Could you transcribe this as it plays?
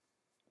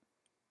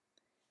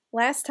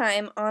Last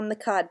time on the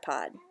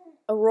KODPOD,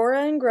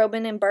 Aurora and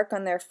Grobin embark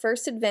on their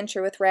first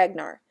adventure with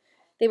Ragnar.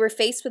 They were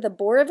faced with a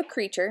boar of a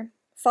creature,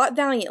 fought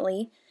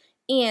valiantly,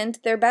 and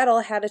their battle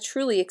had a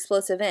truly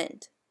explosive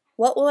end.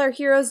 What will our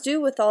heroes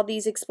do with all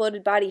these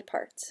exploded body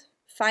parts?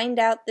 Find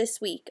out this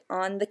week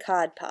on the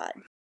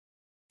KODPOD.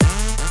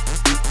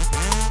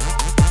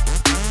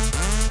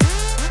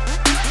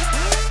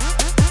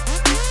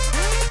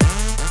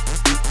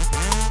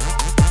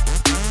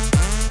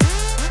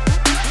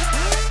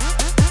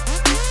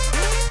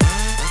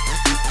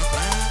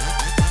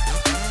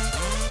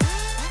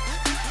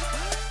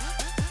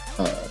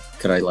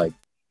 Could I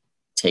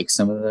take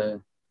some of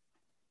the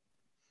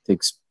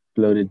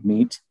exploded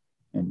meat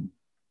and?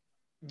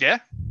 Yeah,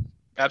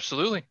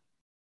 absolutely.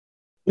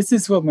 This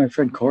is what my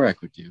friend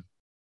Korak would do.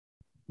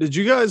 Did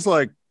you guys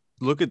look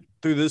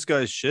through this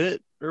guy's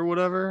shit or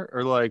whatever?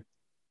 Or I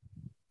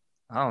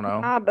don't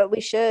know. But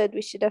we should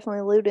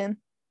definitely loot him.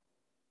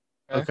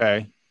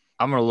 Okay.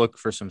 I'm going to look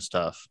for some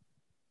stuff.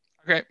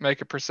 Okay,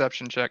 make a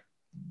perception check.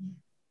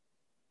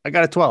 I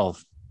got a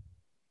 12.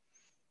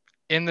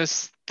 In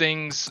this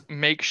thing's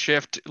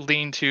makeshift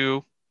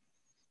lean-to,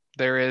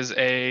 there is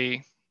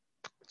a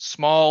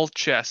small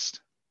chest.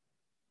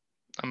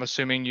 I'm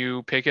assuming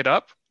you pick it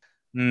up.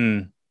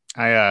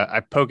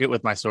 I poke it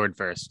with my sword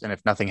first, and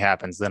if nothing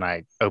happens, then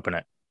I open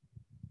it.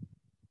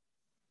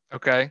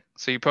 Okay,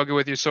 so you poke it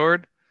with your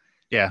sword?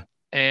 Yeah.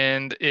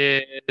 And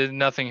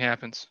nothing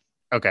happens.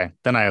 Okay,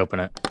 then I open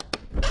it.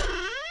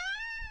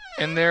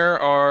 And there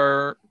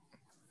are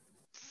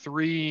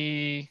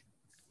 3...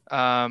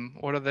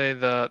 what are they?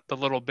 The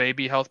little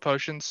baby health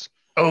potions?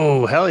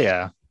 Oh, hell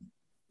yeah.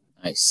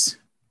 Nice.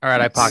 All right,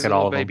 I pocket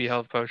all of baby them.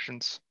 health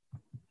potions.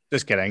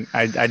 Just kidding.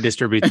 I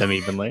distribute them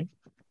evenly.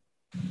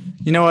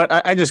 You know what?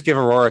 I just give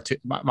Aurora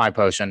my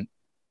potion.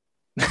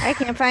 I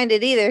can't find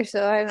it either,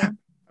 so I don't.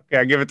 Okay,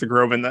 I give it to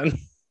Grobin then.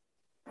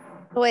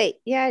 Wait,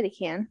 yeah, I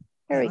can.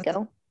 There we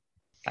go.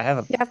 You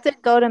have to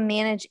go to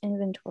manage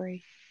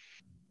inventory.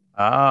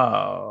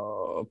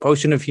 Oh,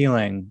 potion of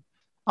healing.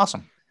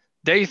 Awesome.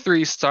 Day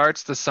 3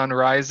 starts, the sun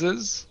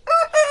rises,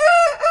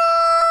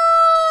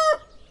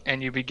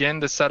 and you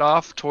begin to set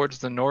off towards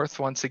the north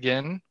once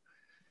again.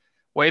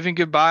 Waving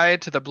goodbye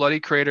to the bloody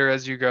crater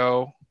as you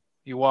go,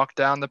 you walk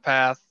down the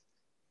path.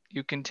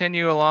 You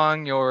continue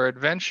along your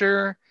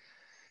adventure,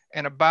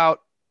 and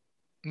about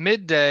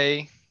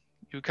midday,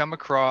 you come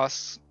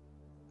across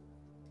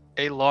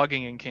a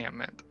logging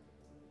encampment.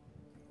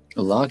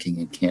 A logging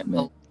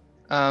encampment?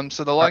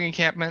 So the logging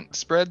encampment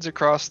spreads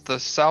across the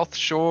south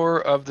shore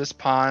of this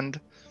pond.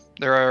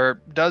 There are a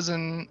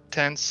dozen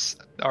tents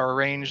are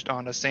arranged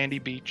on a sandy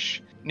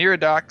beach. Near a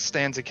dock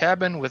stands a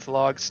cabin with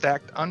logs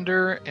stacked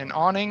under an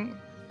awning.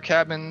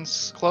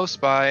 Cabins close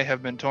by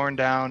have been torn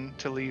down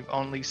to leave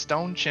only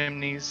stone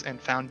chimneys and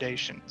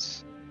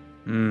foundations.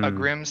 A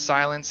grim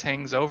silence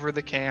hangs over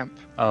the camp.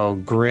 Oh,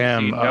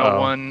 grim. No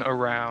one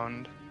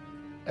around.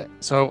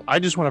 So I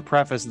just want to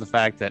preface the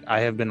fact that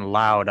I have been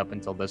loud up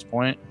until this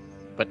point,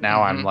 but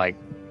now I'm I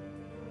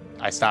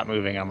stop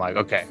moving. I'm like,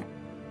 okay,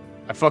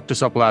 I fucked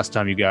this up last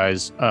time, you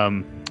guys.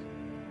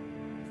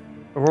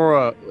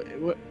 Aurora,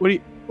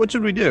 what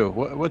should we do?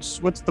 What's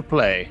the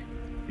play?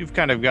 You've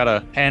kind of got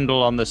a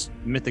handle on this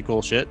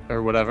mythical shit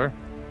or whatever.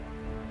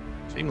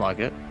 Seemed like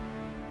it.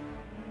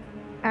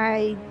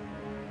 I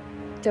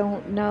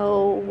don't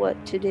know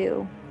what to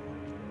do.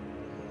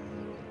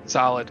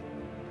 Solid.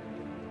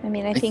 I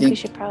mean, I think we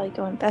should probably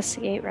go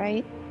investigate,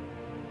 right?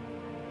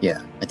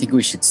 Yeah, I think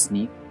we should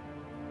sneak.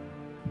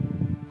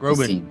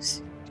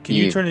 Grobin, can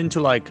you turn into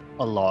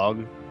a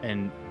log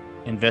and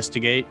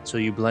investigate so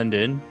you blend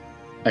in?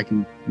 I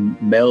can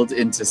meld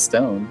into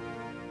stone.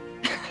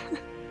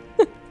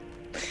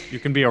 You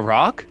can be a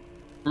rock?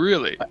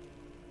 Really?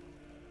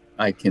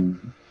 I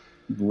can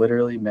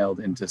literally meld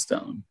into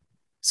stone.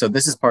 So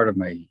this is part of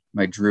my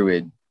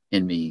druid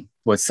in me.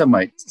 What some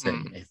might say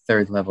a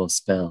 3rd level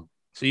spell.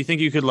 So you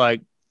think you could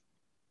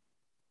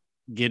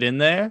get in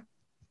there,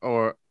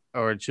 or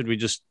should we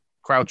just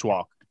crouch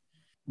walk?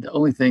 The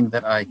only thing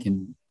that I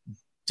can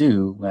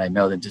do when I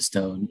meld into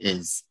stone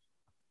is,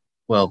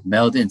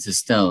 meld into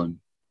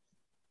stone,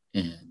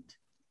 and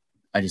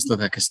I just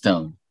look like a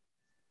stone.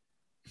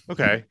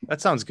 Okay,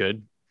 that sounds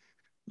good.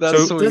 So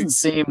it doesn't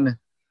seem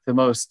the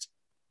most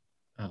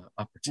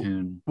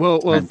opportune.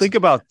 Well, think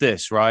about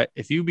this, right?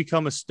 If you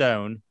become a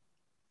stone,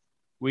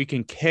 we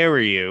can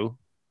carry you,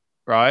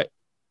 right,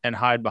 and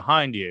hide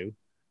behind you.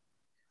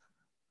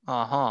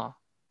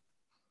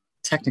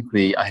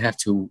 Technically, I have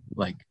to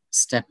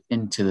step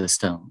into the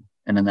stone,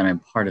 and then I'm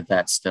part of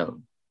that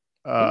stone.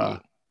 Okay.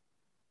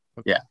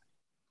 Yeah.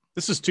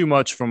 This is too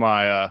much for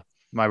my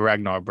my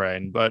Ragnar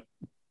brain, but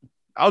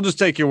I'll just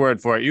take your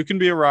word for it. You can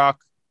be a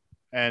rock,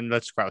 and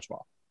let's crouch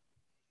walk.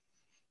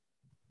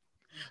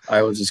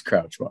 I will just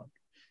crouch walk.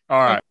 All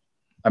right.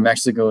 I'm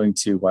actually going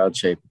to wild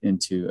shape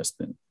into a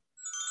spoon.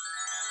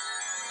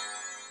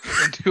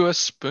 Into a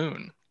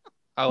spoon.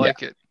 I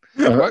like it.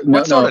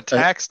 What sort of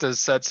attacks does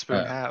said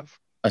spoon have?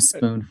 A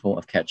spoonful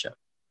of ketchup.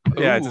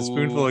 Yeah, it's a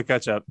spoonful of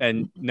ketchup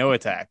and no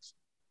attacks.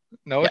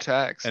 No Yeah.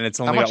 attacks. And it's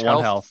How only much got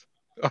one health.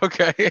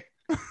 Okay.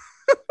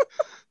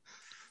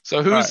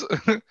 So who's?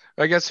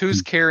 I guess who's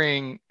Hmm.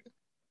 carrying?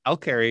 I'll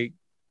carry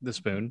the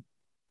spoon.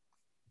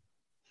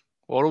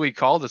 What do we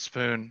call the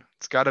spoon?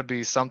 It's got to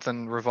be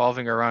something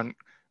revolving around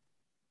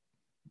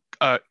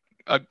a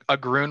a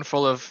groon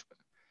full of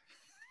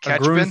A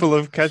groon catchbin. full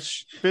of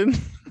catch bin.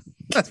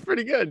 That's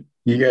pretty good.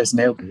 You guys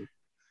nailed it.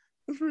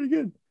 That's pretty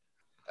good.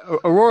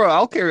 Aurora,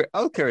 I'll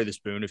carry the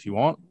spoon if you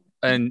want.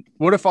 And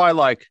what if I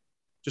like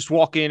just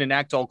walk in and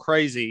act all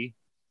crazy,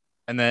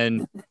 and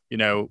then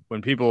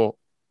when people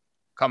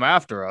come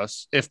after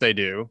us, if they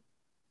do,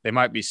 they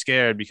might be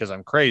scared because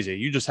I'm crazy.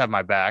 You just have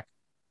my back.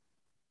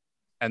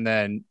 And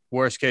then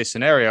worst case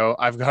scenario,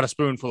 I've got a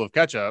spoonful of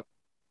ketchup.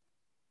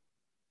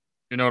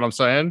 You know what I'm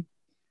saying?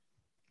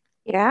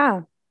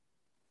 Yeah.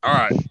 All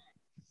right.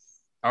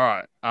 All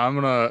right. I'm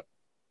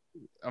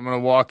gonna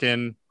walk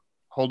in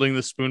holding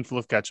the spoonful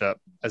of ketchup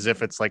as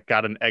if it's like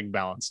got an egg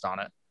balanced on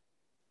it.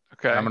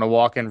 Okay. And I'm gonna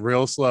walk in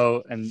real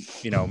slow and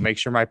make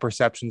sure my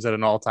perception's at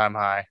an all-time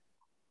high.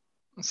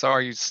 So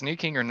are you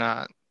sneaking or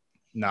not?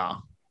 Nah.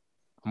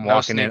 I'm No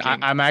walking in.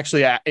 sneaking. I'm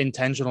actually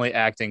intentionally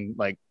acting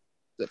like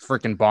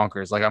freaking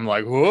bonkers. Like I'm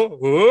like, whoa,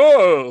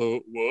 whoa,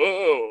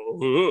 whoa,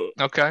 whoa.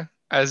 Okay.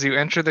 As you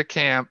enter the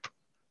camp,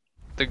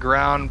 the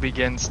ground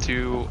begins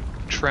to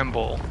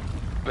tremble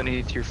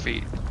beneath your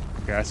feet.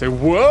 Okay, I say,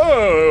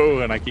 whoa,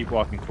 and I keep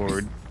walking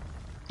forward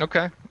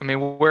Okay. I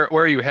mean, where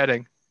are you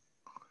heading?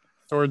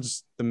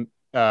 towards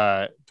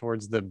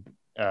towards that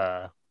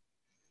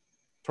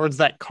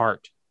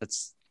cart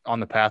that's on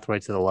the pathway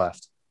to the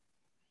left.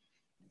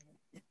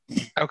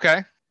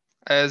 Okay.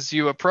 As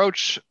you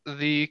approach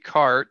the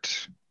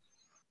cart,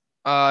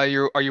 are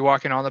you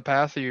walking on the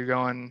path, or are you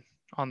going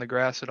on the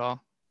grass at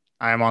all?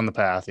 I am on the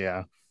path,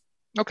 yeah.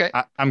 Okay.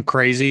 I'm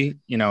crazy,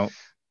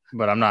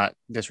 but I'm not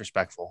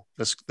disrespectful.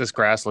 This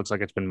grass looks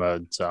like it's been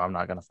mowed, so I'm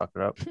not gonna fuck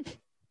it up.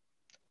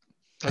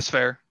 That's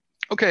fair.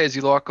 Okay, as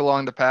you walk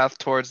along the path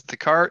towards the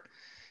cart,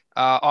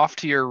 off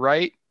to your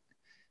right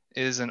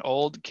is an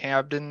old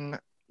cabin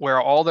where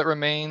all that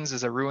remains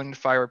is a ruined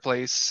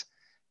fireplace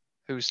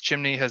whose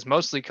chimney has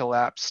mostly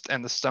collapsed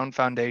and the stone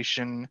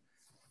foundation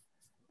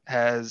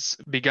has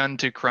begun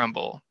to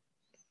crumble.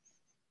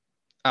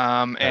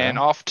 And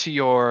off to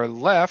your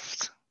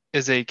left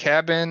is a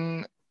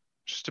cabin,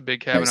 just a big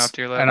cabin Nice. off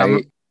to your left. And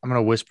I'm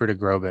gonna whisper to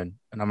Grobin,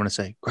 and I'm gonna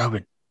say,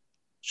 Grobin,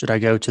 should I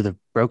go to the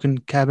broken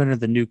cabin or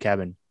the new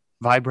cabin?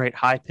 Vibrate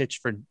high pitch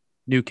for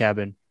new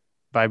cabin,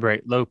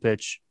 vibrate low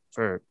pitch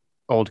for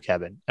old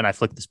cabin. And I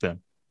flick the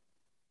spoon.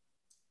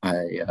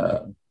 I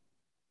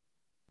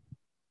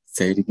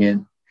say it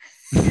again.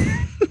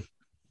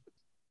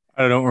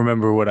 I don't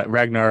remember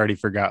Ragnar already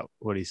forgot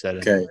what he said.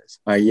 Okay.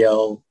 I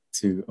yell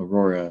to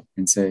Aurora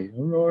and say,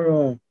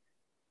 Aurora,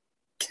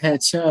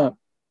 catch up.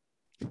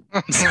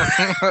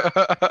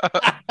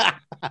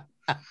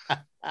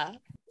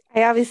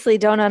 I obviously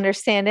don't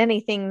understand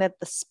anything that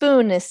the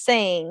spoon is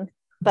saying,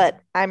 but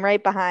I'm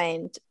right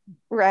behind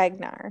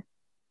Ragnar.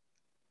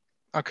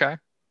 Okay.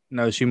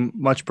 No, she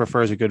much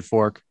prefers a good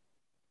fork.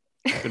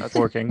 Good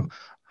forking.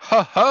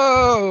 Ho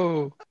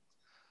ho!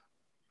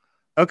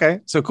 Okay,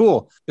 so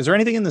cool. Is there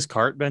anything in this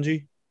cart,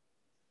 Benji?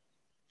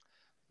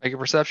 Make a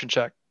perception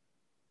check.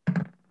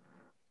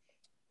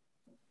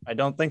 I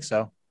don't think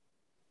so.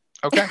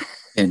 Okay.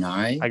 And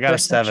I got a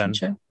perception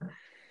 7. check?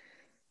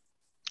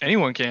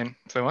 Anyone can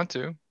if they want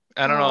to.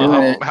 I don't Do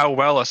know it. how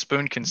well a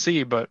spoon can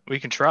see, but we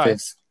can try.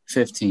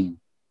 15.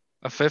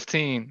 A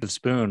 15. The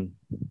spoon.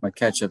 My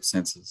catch-up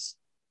senses.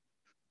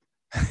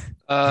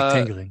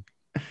 Tingling.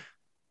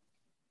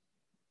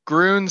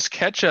 Groon's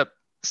ketchup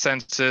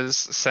senses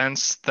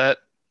sense that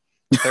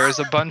there is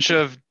a bunch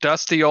of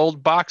dusty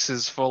old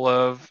boxes full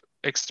of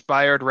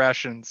expired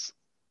rations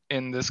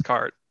in this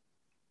cart.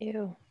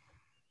 Ew.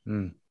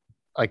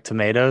 Like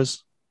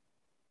tomatoes?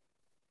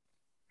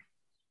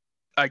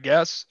 I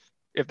guess,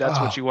 if that's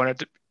what you want it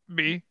to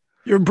be.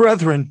 Your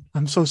brethren.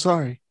 I'm so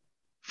sorry.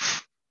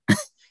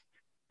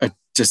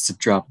 Just a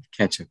drop of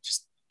ketchup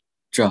just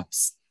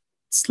drops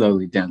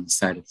slowly down the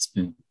side of the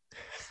spoon.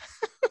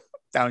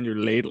 Down your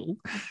ladle.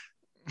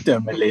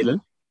 Down my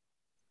ladle.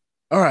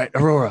 All right,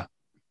 Aurora.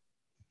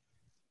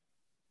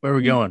 Where are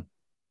we going?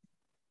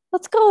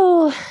 Let's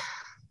go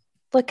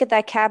look at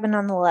that cabin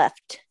on the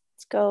left.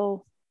 Let's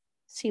go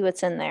see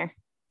what's in there.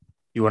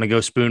 You want to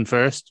go spoon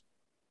first?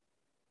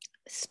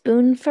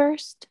 Spoon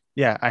first?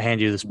 Yeah, I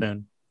hand you the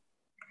spoon.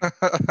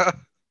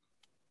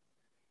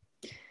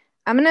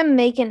 I'm going to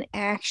make an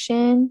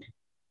action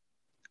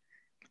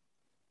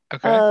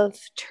of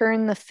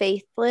turn the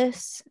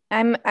faithless.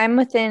 I'm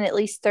within at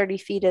least 30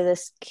 feet of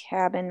this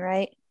cabin,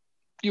 right?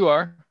 You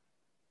are.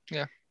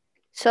 Yeah.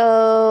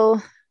 So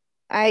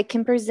I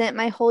can present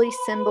my holy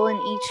symbol, and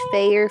each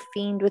fae or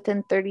fiend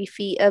within 30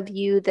 feet of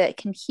you that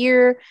can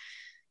hear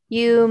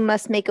you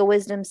must make a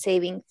wisdom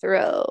saving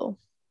throw.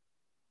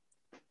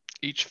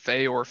 Each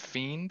fae or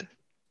fiend?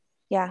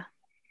 Yeah.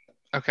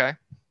 Okay.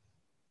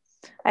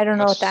 I don't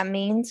know what that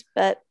means,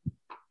 but...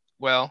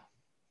 Well,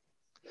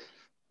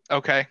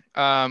 okay.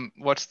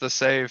 What's the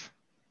save?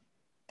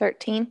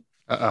 13.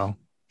 Uh-oh.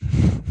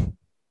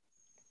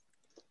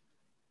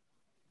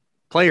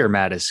 Player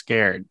Matt is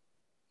scared.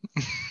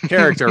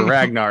 Character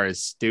Ragnar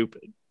is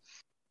stupid.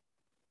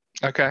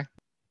 Okay.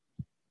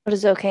 What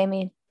does okay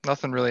mean?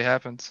 Nothing really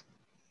happens.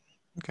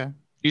 Okay.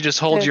 You just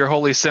hold Okay. your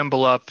holy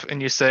symbol up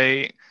and you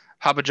say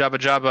Habba Jabba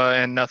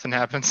Jabba and nothing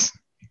happens.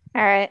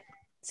 All right.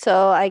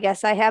 So I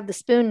guess I have the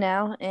spoon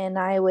now, and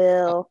I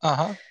will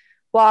Uh-huh.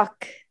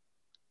 walk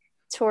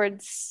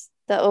towards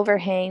the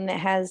overhang that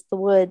has the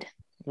wood.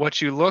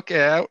 What you look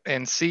at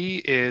and see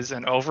is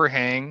an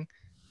overhang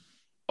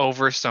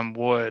over some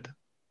wood.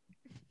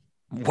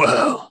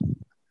 Whoa.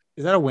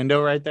 Is that a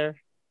window right there?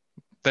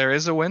 There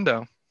is a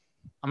window.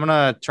 I'm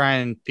going to try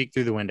and peek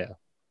through the window.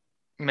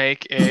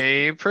 Make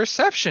a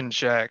perception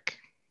check.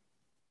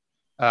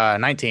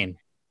 19.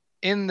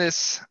 In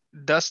this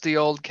dusty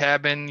old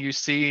cabin, you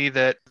see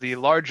that the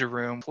larger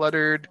room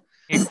cluttered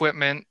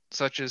equipment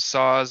such as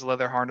saws,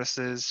 leather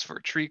harnesses for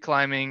tree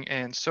climbing,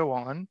 and so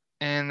on.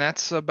 And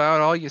that's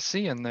about all you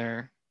see in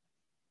there.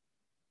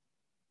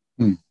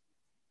 Okay.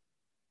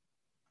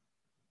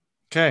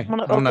 I'm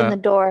gonna open the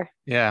door.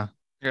 Yeah.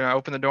 You're gonna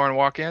open the door and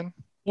walk in.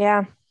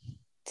 Yeah.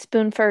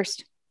 Spoon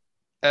first.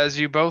 As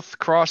you both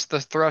cross the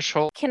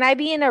threshold, Can I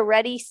be in a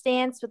ready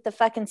stance with the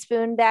fucking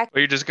spoon back? are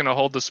you just gonna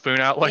hold the spoon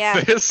out like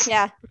Yeah. this?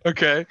 Yeah.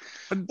 Okay.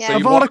 Yeah. So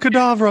you Avada walk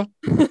Kedavra.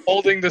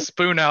 holding the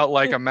spoon out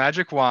like a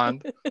magic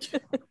wand.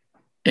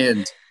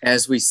 And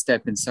as we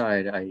step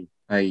inside,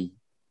 I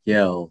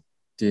yell,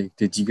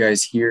 did you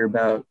guys hear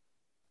about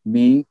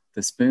me,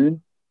 the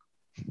spoon?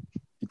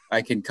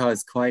 I can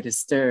cause quite a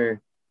stir.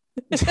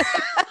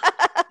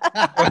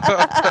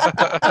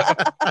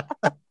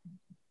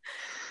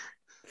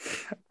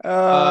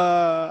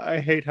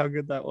 I hate how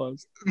good that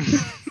was.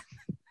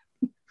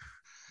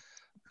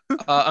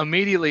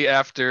 Immediately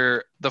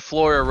after, the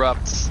floor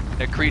erupts.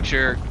 A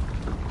creature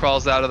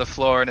crawls out of the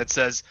floor and it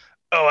says,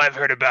 "Oh, I've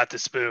heard about the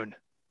spoon."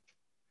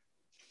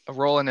 A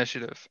roll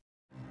initiative.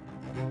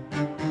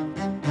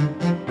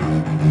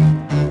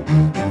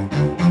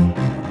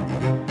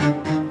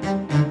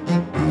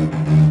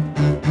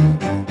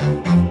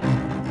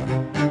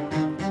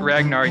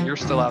 Ragnar, you're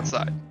still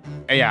outside.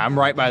 Yeah, I'm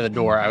right by the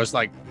door. I was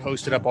like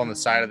posted up on the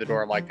side of the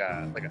door like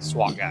a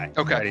SWAT guy.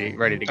 Okay.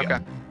 Ready to go. Okay.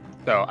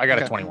 So I got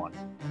a Okay. 21.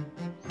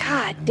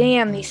 God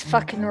damn, these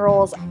fucking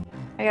rolls.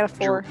 I got a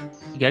 4.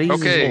 You gotta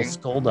use Okay. these little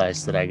skull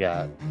dice that I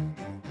got.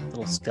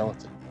 Little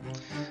skeleton.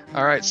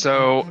 All right,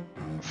 so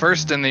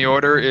first in the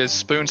order is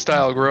Spoon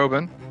Style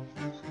Grobin.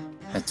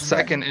 That's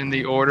Second in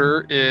the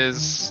order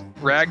is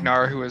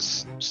Ragnar, who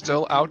is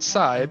still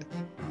outside.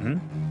 Mhm.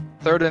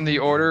 Third in the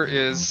order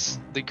is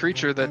the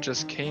creature that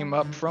just came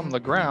up from the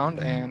ground.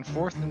 And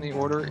fourth in the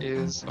order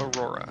is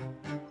Aurora.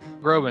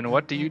 Grobin,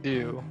 what do you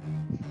do?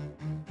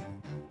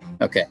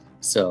 Okay,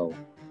 so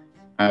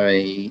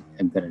I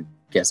am gonna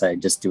guess I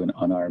just do an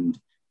unarmed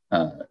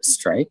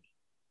strike.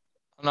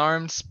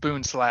 Unarmed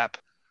spoon slap.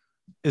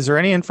 Is there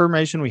any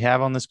information we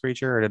have on this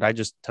creature, or did I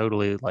just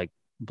totally like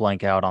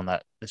blank out on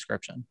that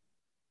description?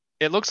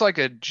 It looks like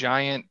a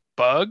giant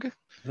bug.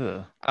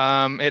 Ugh.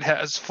 It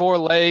has 4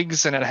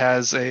 legs and it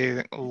has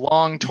a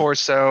long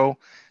torso,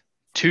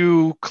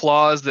 2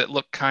 claws that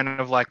look kind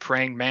of like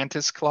praying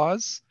mantis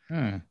claws.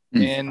 And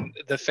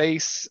the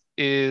face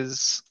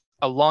is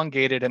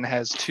elongated and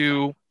has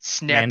 2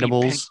 snappy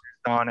Mandibles. pincers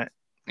on it.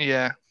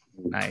 Yeah,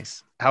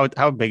 Nice.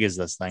 How big is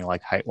this thing,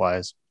 like height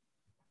wise?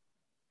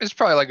 it's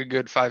probably like a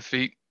good 5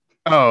 feet.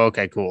 Oh,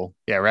 okay, cool.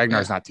 Yeah,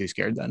 Ragnar's not too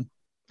scared then.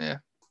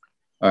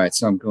 All right,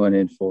 so I'm going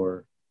in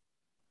for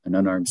an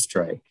unarmed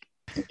strike.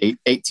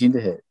 18 to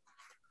hit.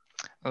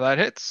 Well, that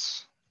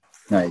hits.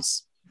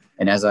 Nice.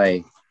 And as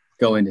I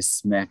go in to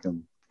smack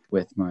him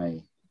with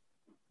my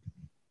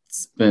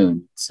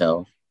spoon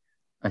self,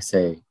 I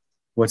say,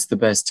 "What's the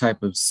best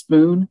type of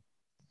spoon?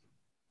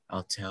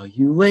 I'll tell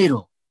you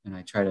later." And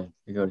I try to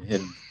go to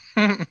hit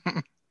him.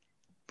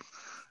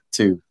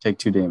 2. Take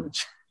 2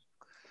 damage.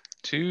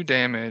 2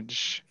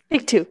 damage.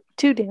 Big 2.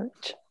 2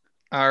 damage.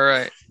 All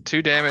right,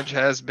 2 damage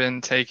has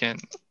been taken.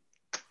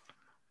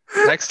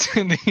 Next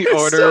in the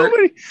order.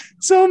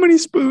 So many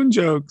spoon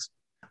jokes.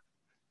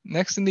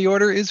 Next in the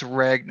order is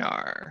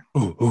Ragnar.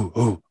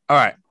 Ooh. All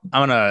right,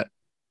 I'm gonna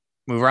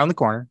move around the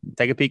corner,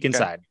 take a peek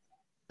inside,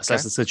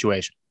 assess Okay. the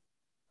situation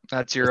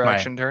That's your With my-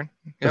 action turn.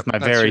 with my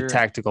that's very your,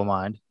 tactical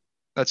mind.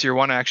 That's your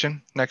one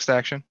action. Next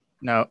action.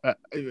 No,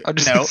 I'm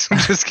just, no.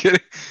 I'm just kidding.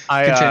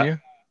 I Continue.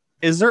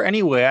 is there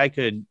any way I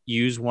could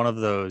use one of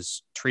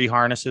those tree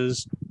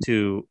harnesses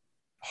to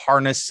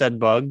harness said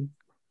bug?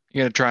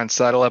 You gonna try and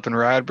saddle up and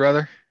ride,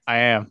 brother? I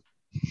am.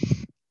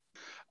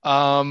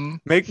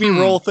 Um. Make me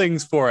roll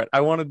things for it.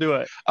 I want to do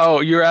it.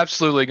 Oh, you're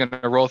absolutely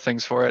gonna roll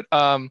things for it.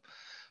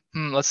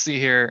 Let's see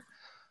here.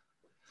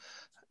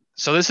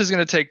 So this is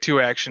gonna take 2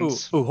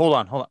 actions. Ooh, hold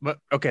on. But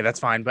okay, that's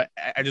fine. But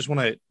I just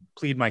want to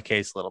plead my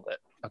case a little bit.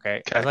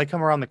 Okay. As I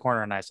come around the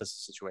corner and I assess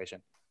the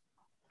situation,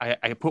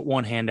 I put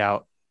one hand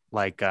out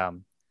like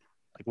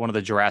one of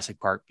the Jurassic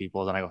Park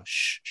people, then I go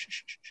shh, shh,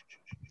 shh, shh,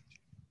 shh,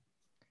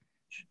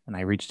 shh, and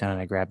I reach down and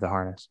I grab the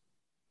harness,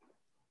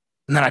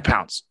 and then I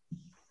pounce.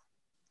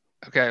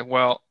 Okay.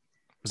 Well,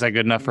 Was that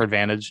good enough for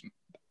advantage?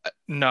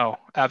 No,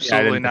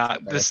 absolutely think not.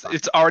 so, but that's fine.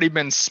 It's already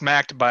been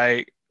smacked by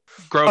A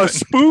Grobin.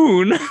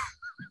 spoon.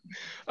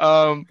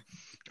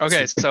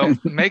 Okay, so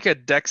make a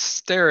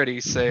dexterity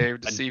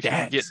save to A see if you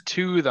can get dex.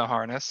 to the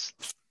harness.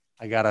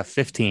 I got a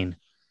 15.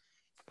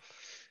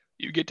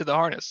 You get to the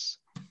harness.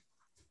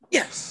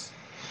 Yes.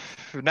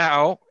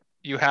 Now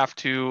you have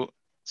to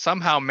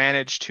somehow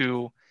manage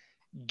to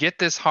get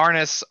this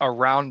harness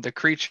around the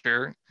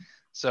creature.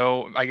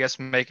 So I guess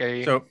make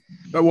a. So,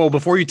 well,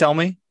 before you tell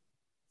me,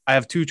 I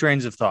have two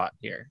trains of thought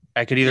here.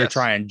 I could either Yes.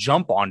 try and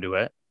jump onto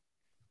it,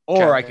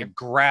 or Okay. I could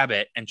grab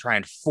it and try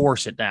and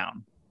force it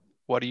down.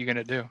 What are you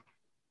gonna do?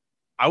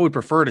 I would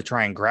prefer to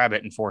try and grab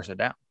it and force it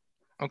down.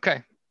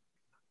 Okay.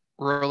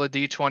 Roll a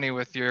d20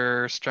 with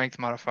your strength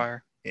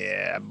modifier.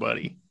 Yeah,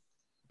 buddy.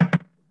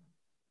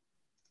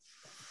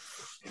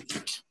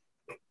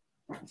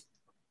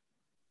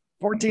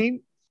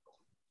 14.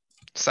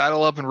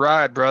 Saddle up and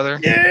ride, brother.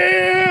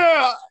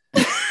 Yeah.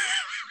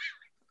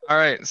 All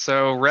right,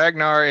 so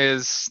Ragnar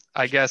is,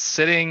 I guess,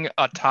 sitting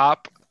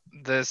atop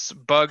this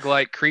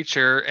bug-like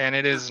creature, and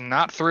it is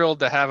not thrilled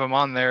to have him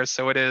on there,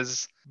 so it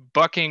is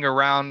bucking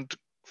around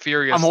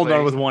furiously. I'm holding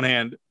on with one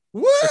hand.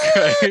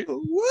 Okay.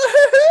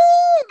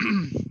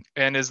 Woohoo!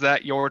 And is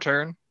that your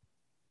turn?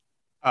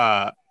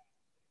 I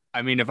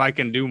mean, if I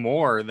can do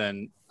more,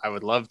 then I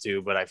would love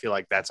to, but I feel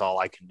like that's all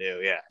I can do.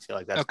 Yeah, I feel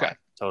like that's Okay. my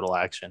total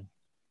action.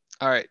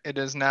 All right, it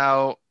is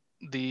now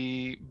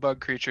the bug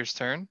creature's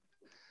turn.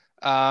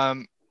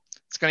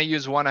 It's going to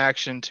use one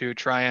action to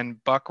try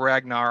and buck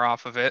Ragnar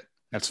off of it.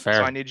 That's fair.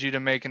 So I need you to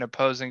make an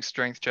opposing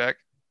strength check.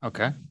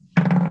 Okay.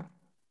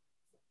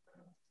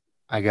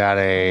 I got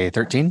a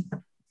 13.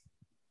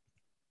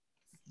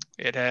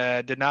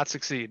 It did not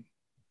succeed.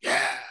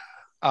 Yeah.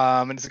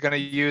 And it's going to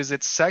use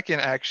its second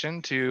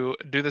action to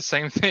do the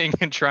same thing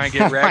and try and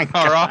get Oh my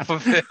Ragnar God. off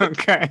of it.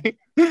 Okay.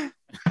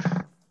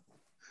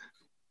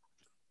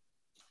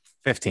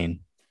 15.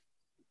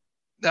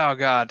 Oh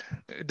God,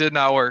 it did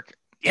not work.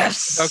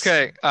 Yes.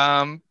 Okay,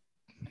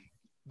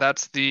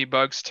 that's the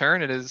bug's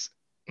turn. It is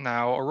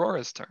now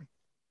Aurora's turn.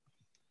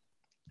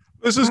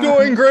 This is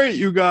going great,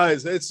 you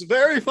guys. It's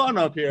very fun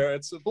up here.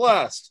 It's a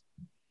blast.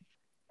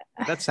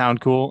 Does that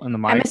sound cool in the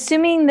mic? I'm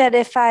assuming that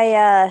if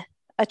I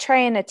try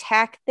and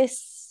attack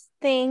this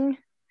thing,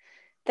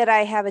 that I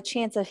have a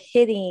chance of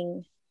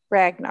hitting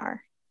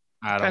Ragnar.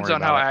 Depends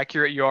on how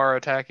accurate you are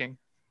attacking.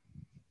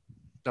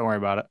 Don't worry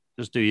about it.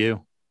 Just do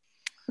you.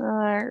 All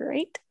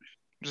right.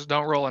 Just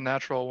don't roll a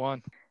natural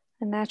one.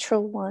 A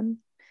natural 1.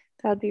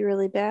 That would be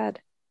really bad.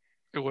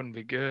 It wouldn't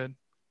be good.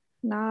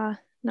 Nah,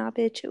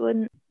 bitch, it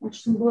wouldn't.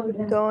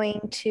 Going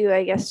to,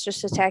 I guess,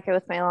 just attack it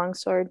with my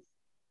longsword.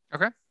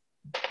 Okay.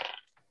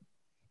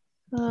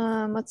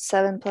 What's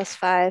 7 plus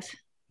 5?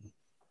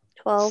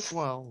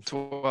 12.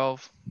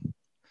 12.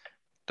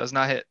 Does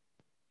not hit.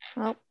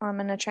 Oh, I'm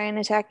going to try and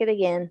attack it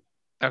again.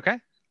 Okay.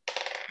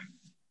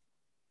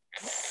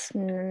 It's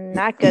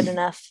not good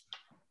enough.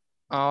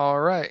 All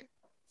right.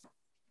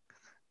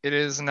 It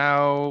is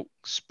now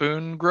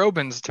Spoon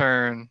Grobin's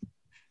turn.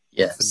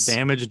 Yes. The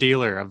damage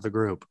dealer of the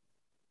group.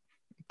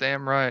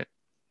 Damn right.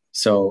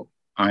 So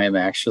I am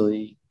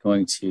actually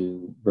going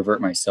to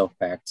revert myself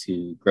back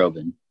to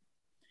Grobin.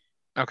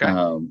 Okay.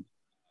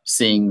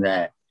 Seeing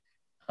that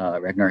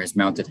Ragnar has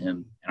mounted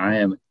him, and I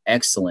am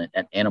excellent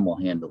at animal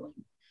handling.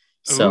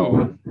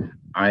 So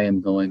I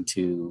am going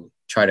to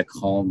try to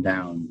calm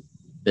down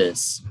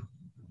this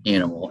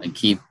animal and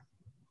keep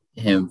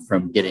him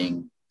from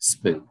getting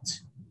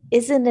spooked.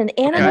 Is it an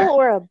animal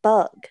or a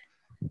bug?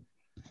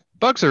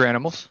 Bugs are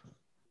animals.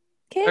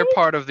 Okay. They're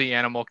part of the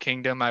animal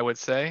kingdom, I would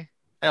say.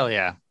 Hell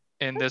yeah.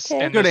 In this,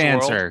 Okay. in Good this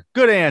answer. world.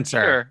 Good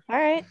answer. Sure. All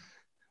right.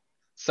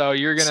 So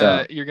you're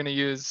gonna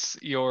use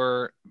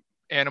your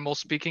animal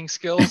speaking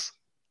skills.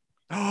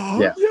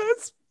 Yeah.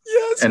 Yes.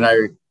 Yes. And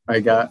I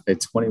got a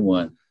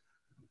 21.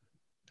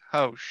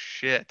 Oh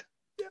shit.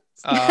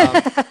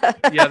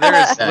 Yeah,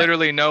 there is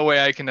literally no way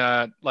I can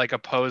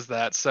oppose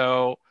that.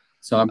 So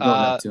I'm going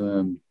up to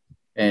him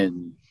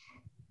and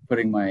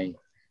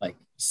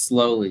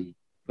slowly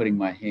putting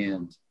my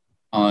hand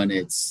on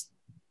its.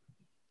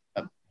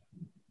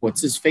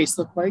 What's his face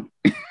look like?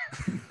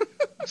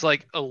 it's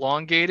like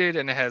elongated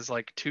and it has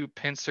like two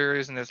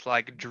pincers and it's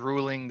like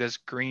drooling this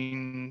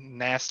green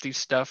nasty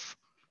stuff.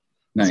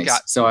 Nice.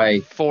 got So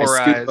I four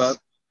scoop eyes.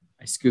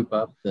 I scoop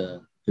up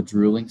the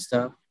drooling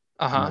stuff.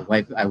 Uh-huh.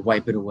 I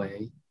wipe it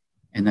away,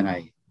 and then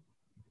I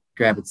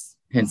grab its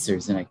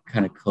pincers and I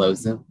kind of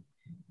close them,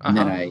 and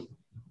then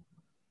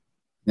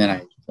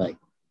I like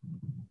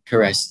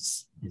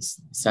caress his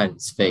side of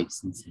his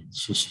face and say,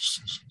 "Shh, shh, shh,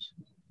 shh."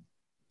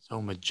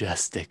 So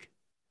majestic.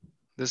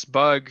 This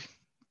bug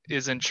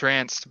is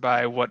entranced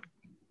by what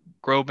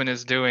Grobin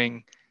is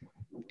doing,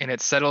 and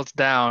it settles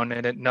down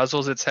and it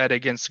nuzzles its head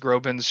against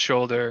Grobin's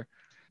shoulder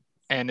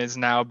and has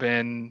now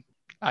been,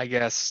 I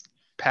guess,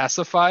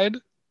 pacified.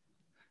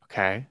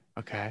 Okay.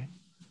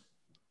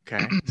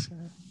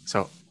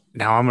 So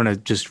now I'm gonna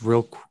just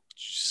real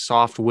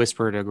soft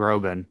whisper to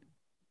Grobin.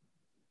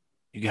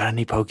 You got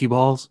any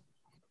Pokeballs?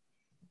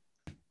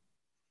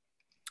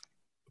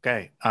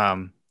 Okay.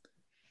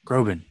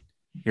 Grobin,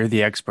 you're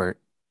the expert.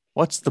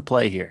 What's the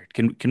play here?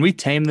 Can we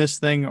tame this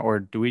thing, or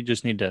do we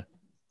just need to?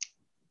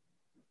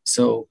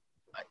 So,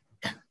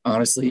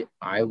 honestly,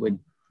 I would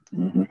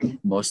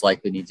most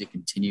likely need to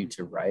continue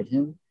to ride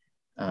him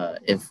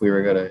if we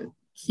were gonna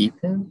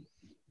keep him.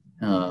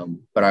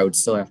 But I would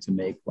still have to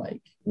make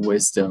like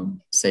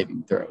wisdom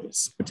saving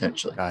throws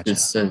potentially. Gotcha.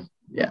 Just to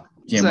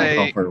jam my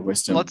Say, for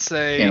wisdom. let's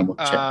say, animal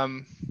check.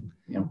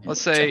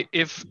 let's say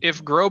if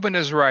Grobin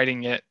is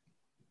riding it,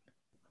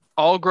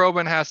 all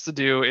Grobin has to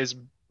do is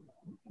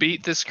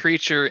beat this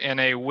creature in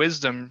a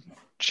wisdom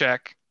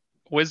check.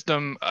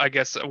 Wisdom, I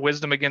guess,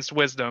 wisdom against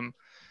wisdom.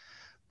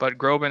 But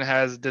Grobin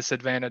has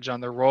disadvantage on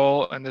the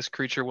roll, and this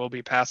creature will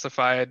be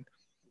pacified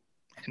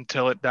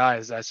until it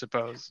dies, I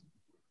suppose.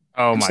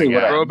 Oh my Actually,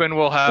 god. Grobin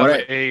will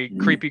have a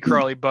creepy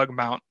crawly bug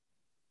mount.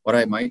 What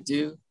I might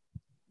do,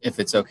 if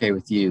it's okay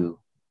with you,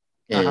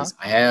 is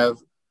I have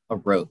a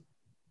rope.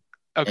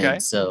 Okay.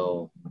 And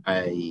so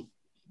I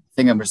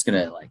think I'm just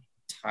gonna like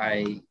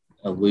tie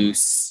a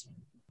loose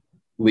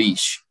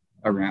leash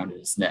around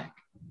his neck.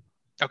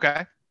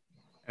 Okay.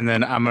 And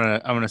then I'm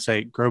gonna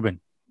say, Grobin,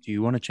 do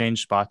you want to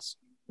change spots?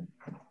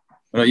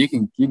 Well, you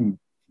can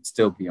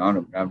still be on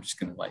him. I'm just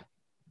gonna like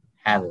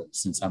have it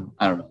since I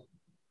don't know.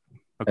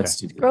 Okay. That's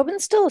too good.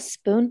 Robin's still a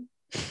spoon.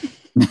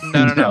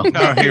 No.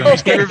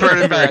 He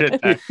reverted back.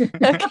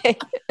 Okay.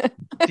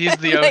 He's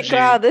the OG. Like,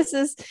 wow, this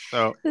is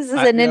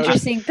an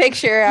interesting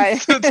picture. I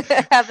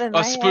have in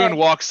my A spoon head.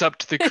 walks up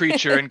to the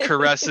creature and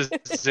caresses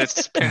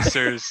its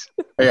pincers.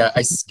 Yeah,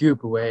 I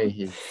scoop away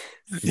his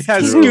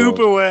Scoop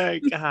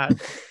away. God.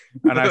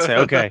 And I say,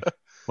 okay,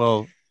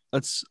 well,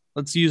 let's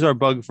use our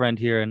bug friend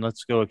here and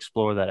let's go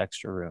explore that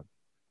extra room.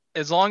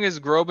 As long as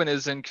Grobin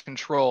is in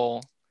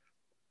control,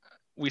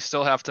 we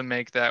still have to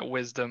make that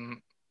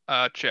wisdom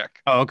check.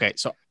 Oh, okay.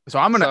 So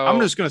I'm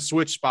just gonna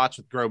switch spots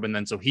with Grobin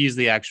then. So he's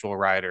the actual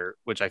rider,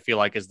 which I feel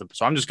like is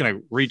so I'm just gonna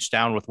reach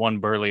down with one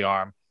burly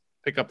arm,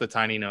 pick up the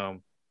tiny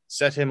gnome,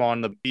 set him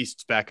on the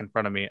beast's back in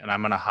front of me, and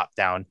I'm gonna hop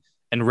down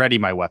and ready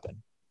my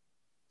weapon.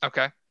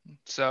 Okay.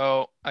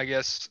 So I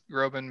guess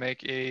Grobin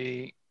make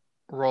a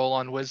roll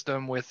on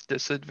wisdom with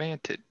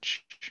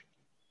disadvantage.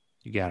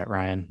 You got it,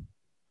 Ryan.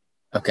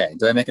 Okay.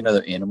 Do I make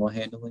another animal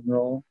handling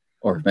roll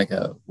or make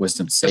a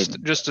wisdom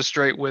saving? Just a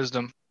straight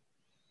wisdom.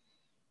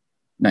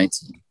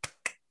 19.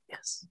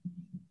 Yes.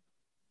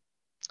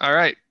 All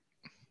right.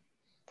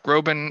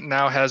 Grobin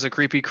now has a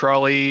creepy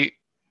crawly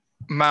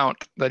mount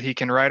that he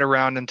can ride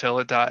around until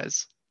it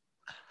dies.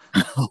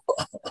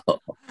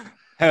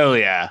 Hell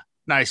yeah.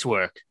 Nice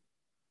work.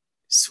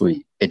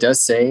 Sweet. It does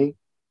say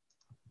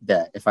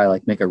that if I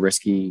like make a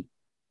risky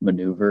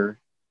maneuver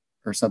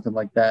or something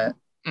like that,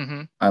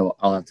 I'll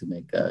have to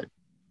make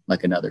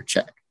another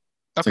check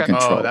to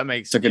control. That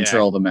makes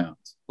control the mount.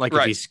 Like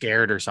if he's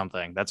scared or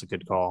something. That's a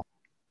good call.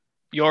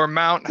 Your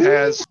mount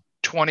has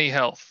 20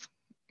 health.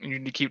 You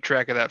need to keep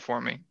track of that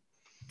for me.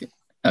 Okay.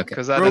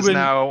 Because that is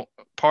now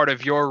part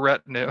of your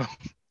retinue.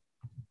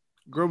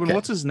 Grobin, Okay.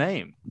 What's his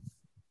name?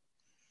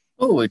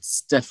 Oh, it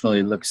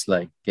definitely looks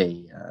like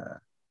a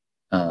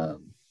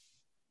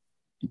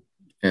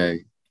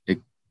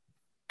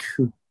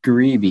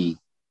Greeby.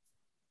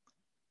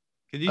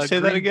 Could you say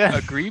that again?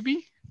 A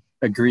Greeby?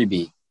 A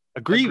Greeby.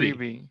 A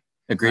Greeby.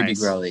 A Greeby Nice.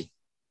 Growly.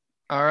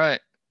 All right.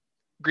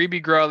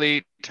 Greeby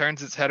Growly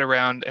turns its head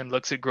around and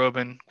looks at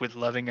Grobin with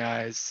loving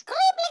eyes.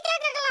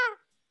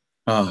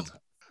 Oh,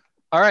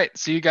 All right.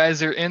 So you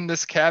guys are in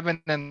this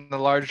cabin in the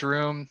large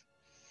room.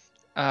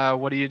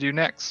 What do you do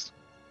next?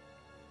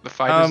 The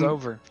fight is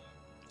over.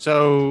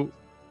 So,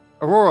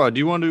 Aurora, do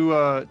you want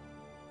to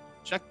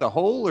check the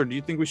hole, or do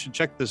you think we should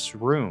check this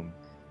room?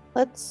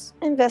 Let's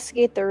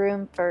investigate the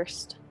room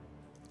first.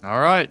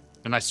 All right.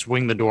 And I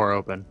swing the door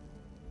open.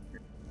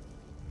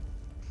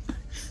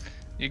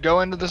 You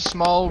go into the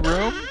small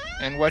room,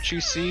 and what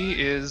you see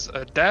is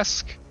a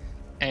desk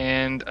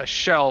and a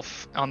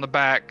shelf on the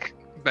back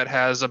that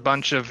has a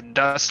bunch of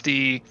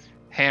dusty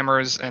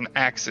hammers and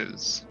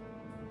axes.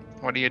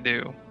 What do you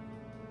do?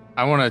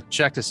 I want to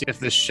check to see if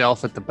this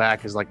shelf at the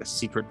back is like a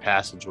secret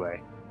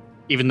passageway.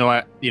 Even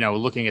though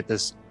looking at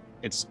this,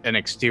 it's an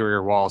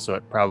exterior wall, so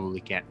it probably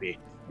can't be.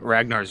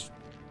 Ragnar's,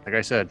 like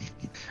I said,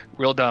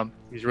 Real dumb.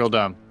 he's real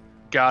dumb.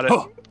 Got it.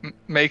 Oh.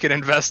 Make an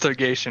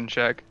investigation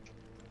check.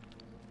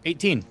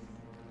 18.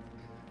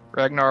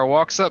 Ragnar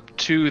walks up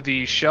to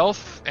the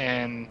shelf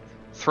and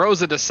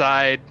throws it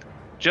aside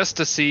just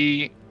to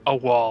see a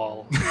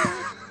wall.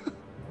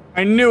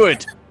 I knew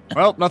it.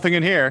 Well, nothing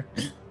in here.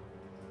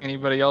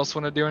 Anybody else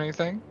want to do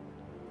anything?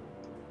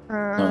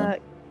 Can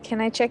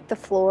I check the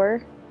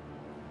floor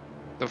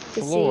The to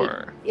see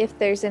floor. if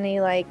there's any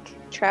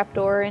like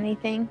trapdoor or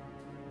anything?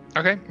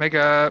 Okay, make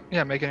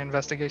an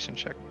investigation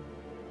check.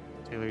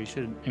 Taylor, you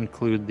should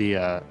include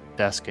the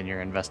desk in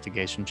your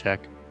investigation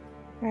check.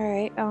 All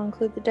right, I'll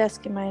include the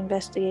desk in my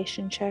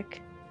investigation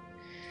check.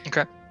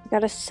 Okay.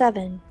 Got a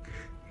 7.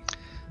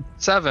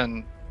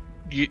 7.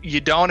 You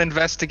don't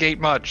investigate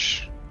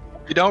much.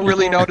 You don't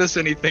really notice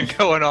anything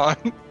going on.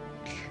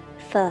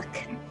 Fuck.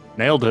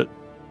 Nailed it.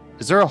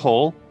 Is there a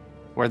hole?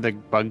 where the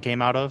bug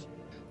came out of?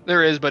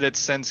 There is, but it's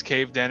since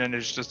caved in and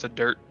it's just a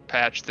dirt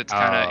patch that's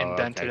kind of Oh,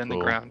 indented okay, in the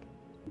cool. ground.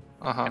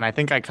 And I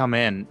think I come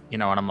in,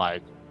 and I'm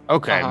like,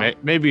 okay,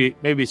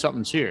 maybe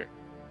something's here.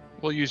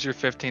 We'll use your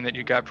 15 that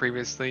you got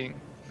previously.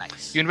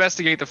 Nice. You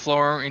investigate the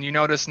floor and you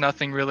notice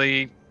nothing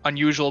really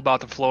unusual about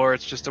the floor.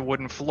 It's just a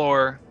wooden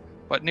floor.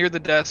 But near the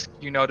desk,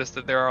 you notice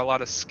that there are a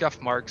lot of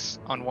scuff marks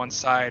on one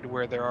side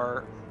where there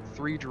are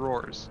 3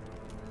 drawers.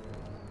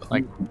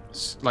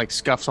 Like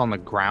scuffs on the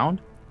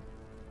ground?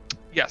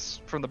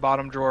 Yes, from the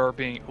bottom drawer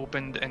being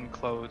opened and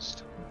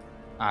closed.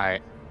 I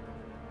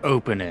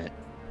open it.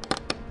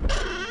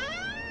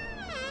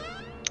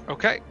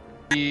 Okay.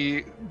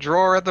 The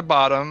drawer at the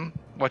bottom,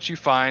 what you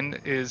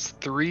find is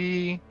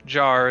 3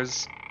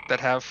 jars that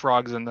have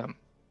frogs in them.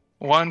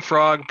 1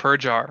 frog per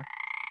jar.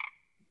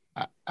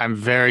 I'm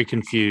very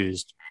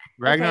confused.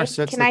 Ragnar Okay,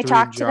 sets can the I 3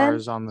 talk to them?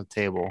 jars on the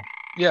table.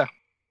 Yeah.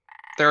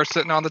 They're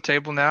sitting on the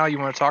table now. You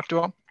want to talk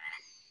to them?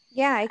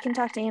 Yeah, I can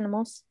talk to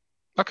animals.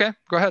 Okay,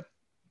 go ahead.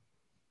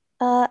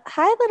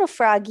 Hi, little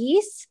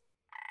froggies.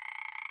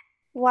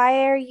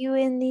 Why are you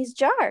in these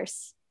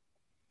jars?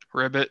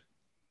 Ribbit.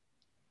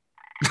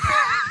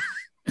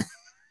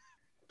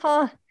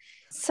 Huh.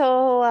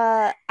 So,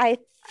 I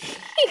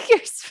think you're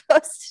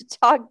supposed to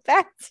talk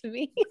back to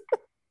me.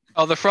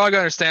 Oh, the frog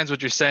understands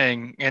what you're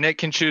saying, and it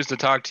can choose to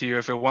talk to you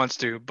if it wants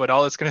to, but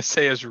all it's going to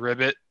say is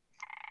ribbit.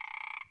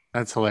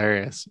 That's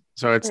hilarious.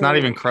 So it's not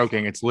even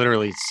croaking. It's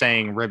literally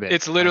saying ribbit.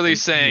 It's literally like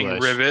in saying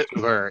English ribbit.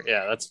 to her.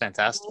 Yeah, that's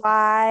fantastic.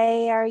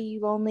 Why are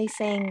you only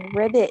saying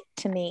ribbit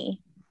to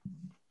me?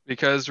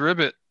 Because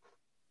ribbit.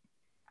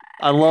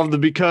 I love the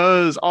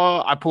because.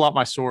 Oh, I pull out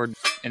my sword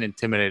and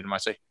intimidate him. I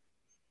say,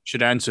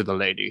 should answer the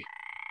lady.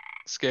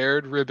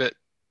 Scared ribbit.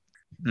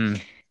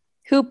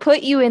 Who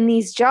put you in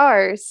these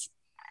jars?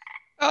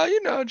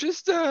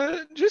 Just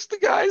the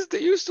guys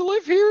that used to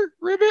live here,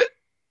 ribbit.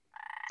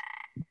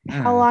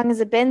 How long has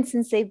it been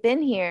since they've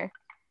been here?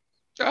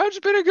 It's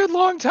been a good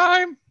long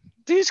time.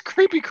 These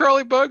creepy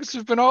crawly bugs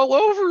have been all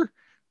over.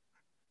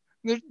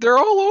 They're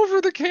all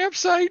over the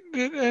campsite,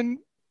 and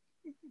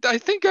I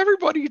think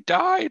everybody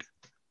died.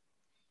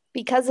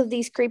 Because of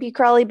these creepy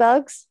crawly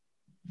bugs?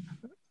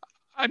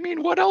 I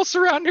mean, what else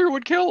around here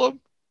would kill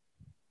them?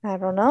 I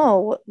don't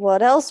know.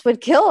 What else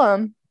would kill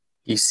them?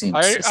 You seem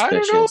I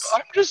suspicious. don't know.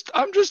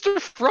 I'm just a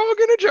frog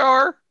in a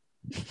jar.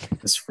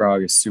 This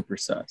frog is super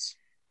sus.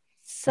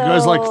 So, You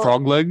guys like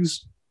frog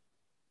legs?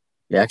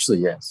 Yeah, actually,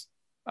 yes.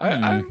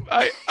 I'm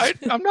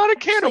not a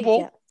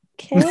cannibal.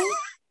 Okay.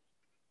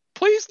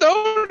 Please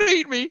don't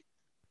eat me.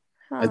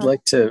 I'd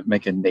like to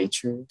make a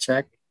nature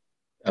check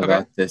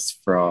about this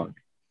frog.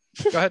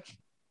 Go ahead.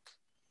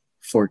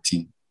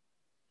 14.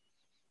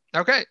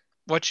 Okay.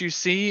 What you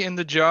see in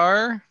the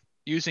jar,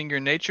 using your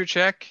nature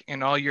check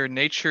and all your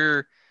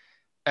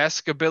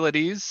nature-esque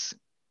abilities,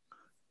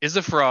 is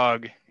a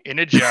frog in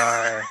a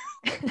jar.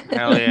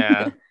 Hell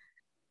yeah.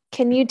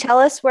 Can you tell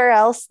us where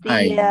else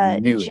I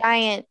knew it.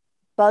 giant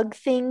bug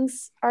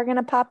things are going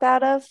to pop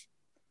out of?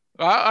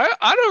 I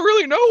don't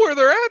really know where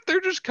they're at. They're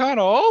just kind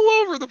of all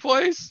over the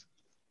place.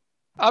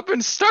 I've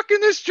been stuck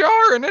in this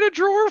jar and in a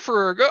drawer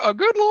for a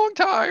good long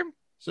time.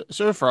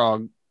 Sir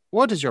Frog,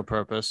 what is your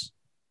purpose?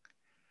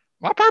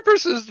 My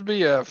purpose is to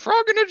be a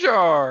frog in a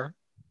jar.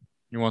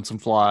 You want some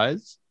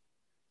flies?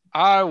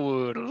 I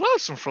would love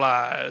some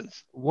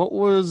flies. What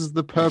was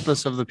the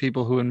purpose of the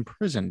people who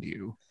imprisoned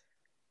you?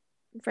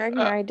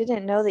 Ragnar, I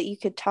didn't know that you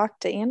could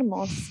talk to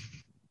animals.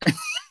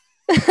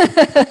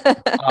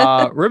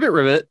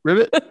 Ribbit.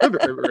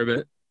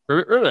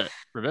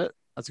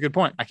 That's a good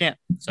point. I can't.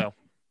 So.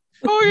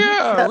 Oh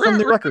yeah, That from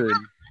the record.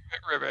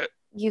 Ribbit.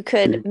 You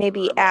could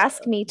maybe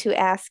ask me to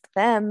ask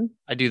them.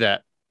 I do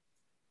that.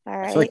 All I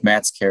right. feel like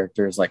Matt's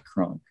character is like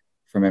Kronk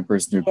from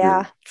Emperor's New Groove.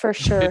 Yeah, for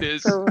sure. It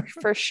is.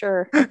 For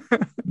sure.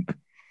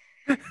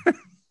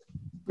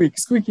 Squeak,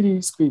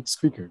 squeakity, squeak,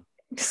 squeaker.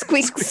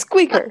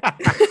 Squeaker.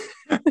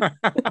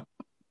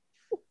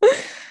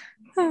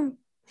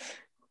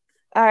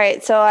 All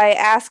right, so I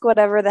ask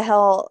whatever the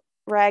hell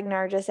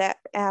Ragnar just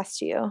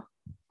asked you.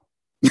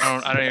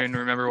 I don't even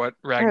remember what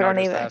Ragnar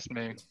just asked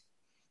me.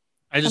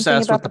 I just Something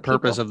asked what about the the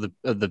purpose of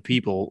the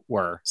people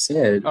were.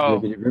 Said,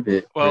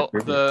 ribbit. Well,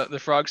 ribbit. the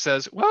frog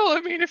says, well,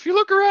 I mean, if you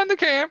look around the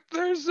camp,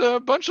 there's a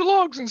bunch of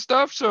logs and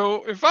stuff.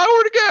 So if I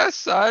were to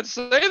guess, I'd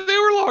say they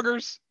were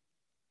loggers.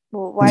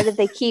 Well, why did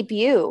they keep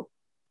you?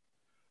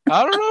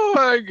 I don't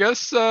know. I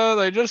guess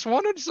they just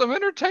wanted some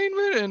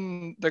entertainment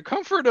and the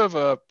comfort of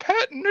a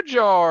pet in a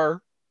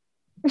jar.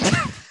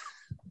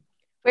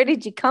 Where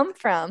did you come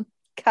from,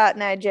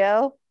 Cotton Eye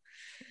Joe?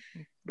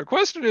 The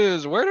question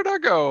is, where did I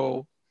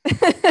go?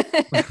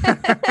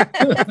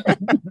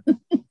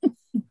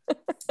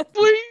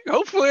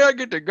 Hopefully I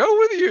get to go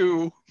with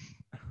you.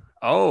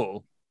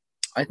 Oh.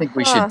 I think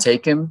we should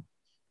take him.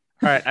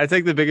 All right. I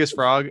take the biggest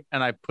frog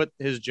and I put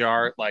his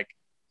jar like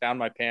down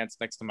my pants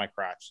next to my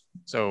crotch.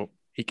 So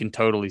he can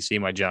totally see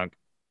my junk.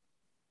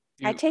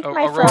 I take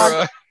my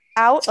frog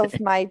out of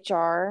my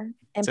jar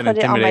and put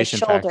it on my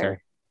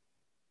shoulder.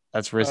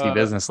 That's risky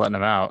business letting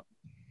him out.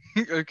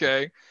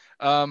 Okay.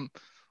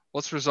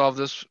 let's resolve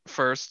this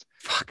first.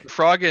 Fuck.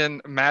 Frog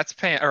in Matt's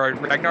pants or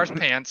Ragnar's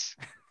pants.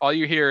 All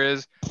you hear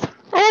is,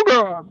 "Oh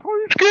God,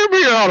 please get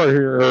me out of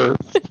here!"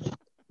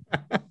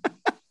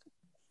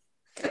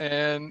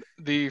 And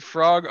the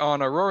frog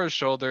on Aurora's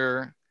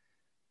shoulder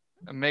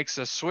makes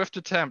a swift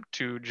attempt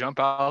to jump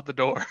out the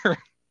door.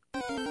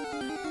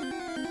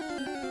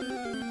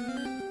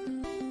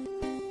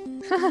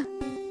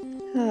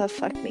 Oh,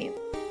 fuck me.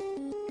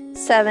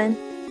 7.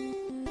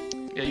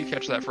 Yeah, you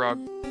catch that frog.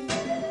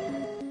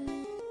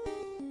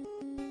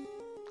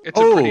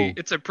 Oh.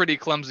 It's a pretty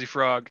clumsy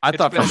frog. I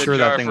thought been for in the sure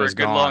that jar thing for was a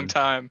good long gone.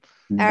 time.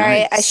 All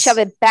right, I Nice. shove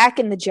it back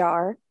in the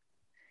jar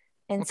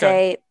and Okay.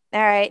 say,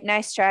 all right,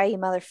 nice try, you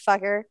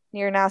motherfucker.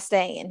 You're now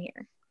staying in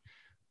here.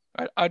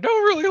 I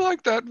don't really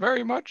like that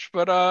very much,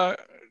 but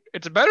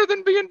it's better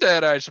than being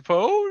dead, I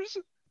suppose.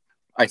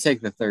 I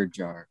take the third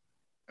jar.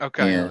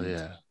 Okay. And Hell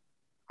yeah.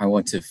 I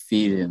want to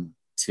feed him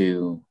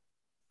to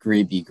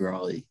Greeby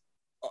Grawly.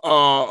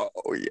 Oh,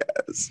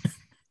 yes.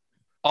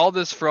 All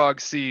this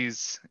frog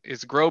sees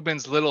is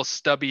Grobin's little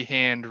stubby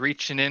hand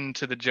reaching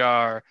into the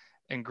jar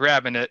and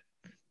grabbing it,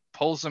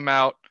 pulls him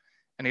out,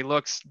 and he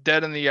looks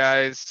dead in the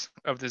eyes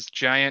of this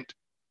giant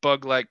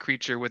bug-like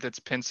creature with its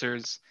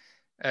pincers.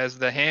 As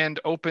the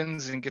hand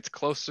opens and gets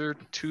closer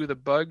to the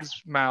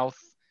bug's mouth,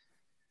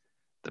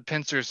 the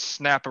pincers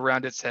snap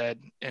around its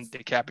head and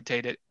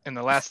decapitate it. And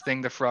the last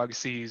thing the frog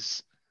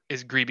sees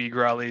is Greeby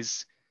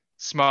Grawly's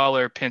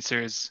smaller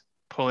pincers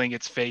pulling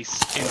its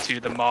face into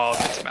the maw of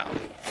its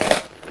mouth.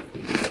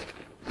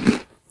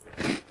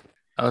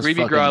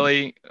 Greeby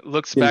Grawly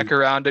looks back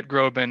around at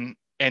Grobin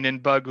and in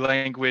bug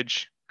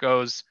language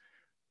goes,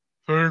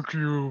 "Thank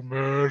you,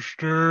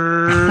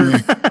 master."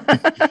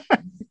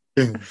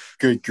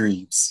 Good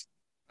Greebs.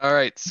 All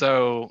right,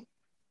 so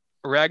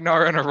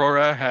Ragnar and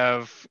Aurora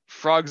have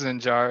frogs in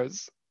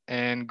jars,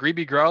 and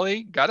Greeby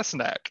Grawly got a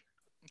snack.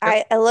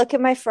 Okay. I look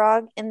at my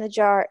frog in the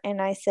jar and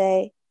I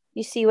say,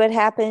 you see what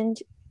happened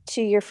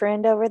to your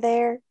friend over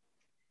there?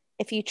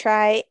 If you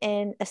try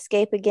and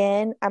escape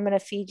again, I'm going to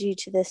feed you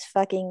to this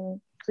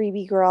fucking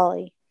Greeby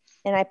Grawly.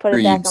 And I put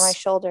it back on my Greebs.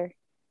 shoulder.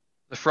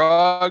 The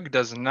frog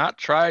does not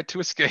try to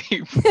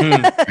escape.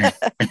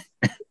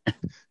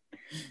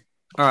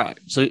 All right.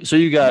 So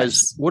you guys,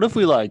 Nice. what if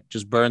we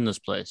just burn this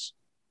place?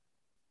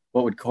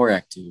 What would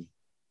Korak do?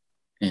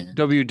 And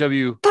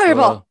WW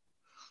Fireball.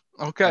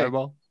 Okay,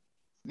 Fireball.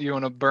 you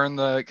want to burn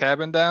the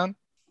cabin down?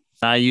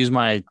 I use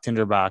my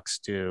tinderbox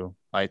to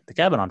light the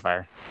cabin on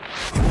fire,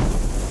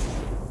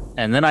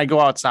 and then I go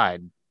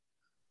outside.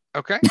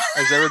 Okay.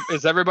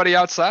 Is everybody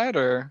outside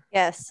or?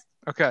 Yes.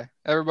 Okay,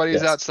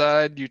 everybody's Yes.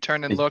 outside. You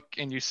turn and look,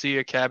 and you see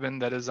a cabin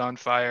that is on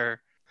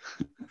fire.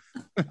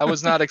 I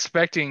was not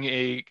expecting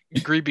a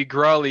Greeby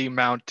Grawly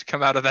mount to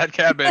come out of that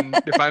cabin,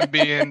 if I'm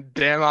being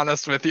damn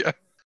honest with you.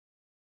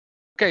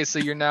 Okay, so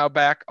you're now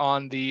back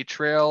on the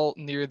trail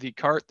near the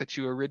cart that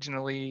you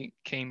originally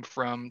came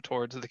from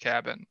towards the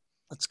cabin.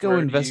 Let's go Where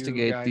do you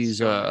investigate guys these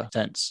go?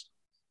 tents.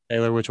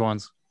 Taylor, which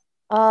ones?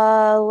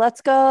 Let's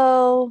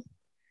go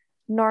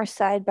north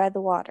side by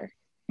the water.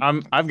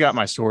 I've got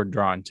my sword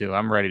drawn too.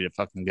 I'm ready to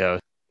fucking go.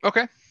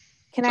 Okay.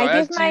 Can So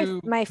I give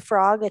as my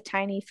frog a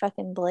tiny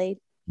fucking blade?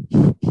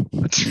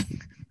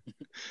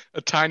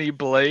 A tiny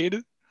blade?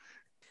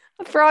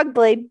 A frog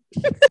blade.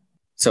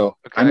 so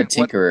Okay, I'm a what-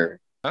 tinkerer.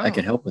 Oh, I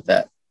can help with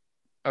that.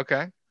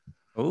 okay.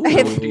 Ooh.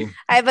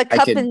 I have a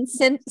cup can- and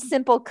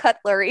simple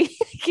cutlery.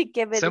 I could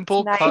give it Simple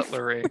its knife.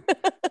 cutlery.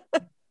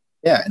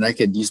 Yeah, and I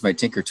could use my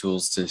tinker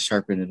tools to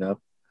sharpen it up.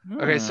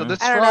 Okay, so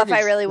this I don't know frog if I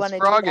is- really this wanna do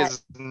frog that.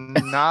 is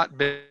not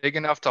big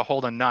enough to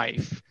hold a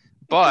knife,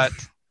 but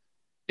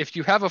if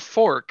you have a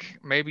fork,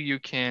 maybe you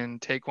can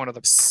take one of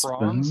the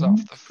prongs Spoon?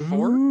 off the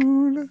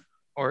fork,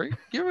 or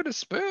give it a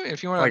spoon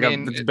if you want.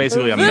 it's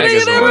basically a Spoon.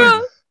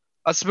 megazord.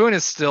 a spoon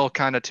is still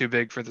kind of too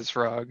big for this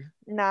frog.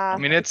 Nah, I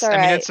mean, it's all I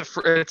mean, right.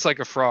 it's like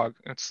a frog.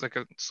 It's like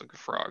a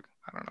frog.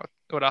 I don't know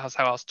what else,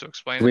 how else to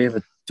explain Do we it.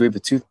 have a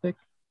toothpick?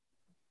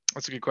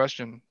 That's a good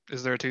question.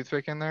 Is there a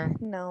toothpick in there?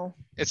 No.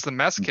 It's the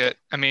mess kit.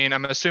 I mean,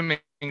 I'm assuming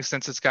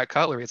since it's got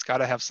cutlery, it's got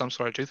to have some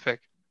sort of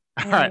toothpick.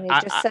 I All mean,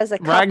 right. it just says a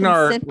cup and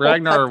Ragnar simple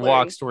Ragnar cutlery.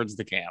 walks towards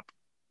the camp.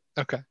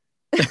 Okay.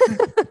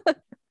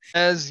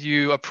 As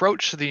you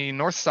approach the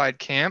north side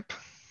camp,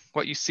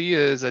 what you see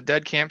is a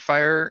dead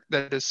campfire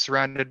that is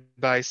surrounded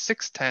by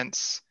 6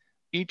 tents,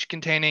 each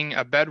containing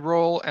a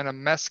bedroll and a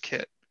mess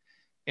kit.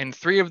 In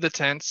 3 of the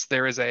tents,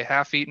 there is a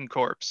half-eaten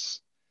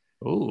corpse.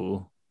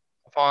 Ooh.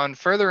 Upon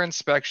further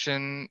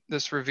inspection,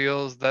 this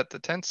reveals that the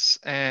tents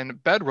and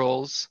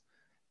bedrolls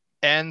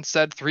and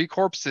said 3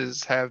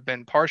 corpses have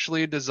been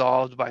partially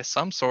dissolved by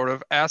some sort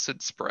of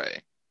acid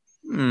spray.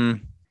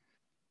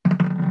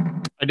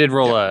 I did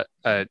roll a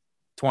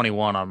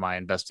 21 on my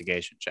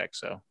investigation check,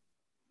 so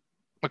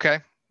Okay.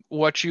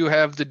 What you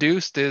have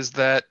deduced is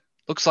that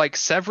looks like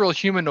several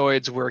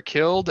humanoids were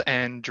killed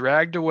and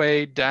dragged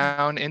away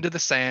down into the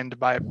sand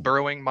by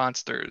burrowing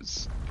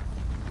monsters.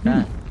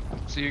 Okay.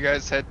 So you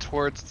guys head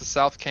towards the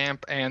south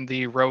camp and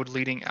the road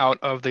leading out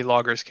of the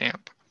loggers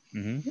camp.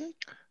 Mm-hmm.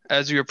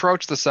 As you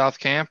approach the south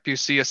camp, you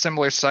see a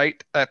similar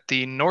sight at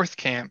the north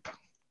camp.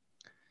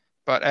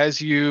 But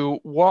as you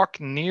walk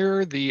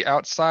near the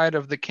outside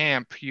of the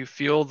camp, you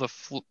feel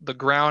the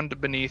ground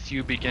beneath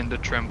you begin to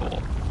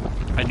tremble.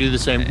 I do the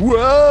same.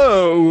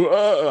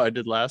 Whoa! I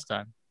did last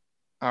time.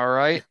 All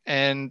right.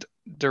 And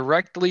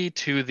directly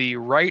to the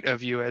right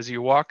of you as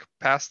you walk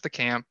past the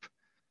camp,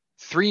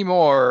 3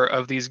 more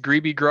of these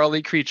greeby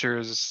grawly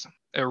creatures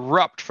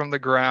erupt from the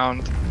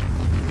ground.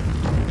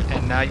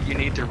 And now you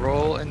need to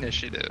roll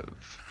initiative.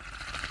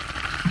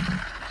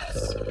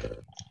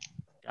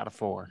 Got a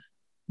 4.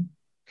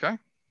 Okay.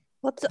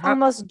 What's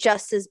almost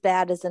just as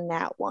bad as a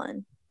nat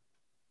 1?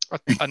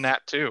 A nat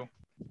 2.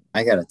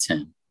 I got a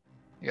 10.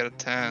 You got a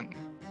 10.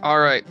 All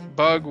right.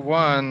 Bug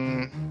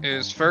 1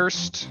 is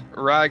first.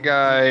 Rye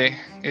Guy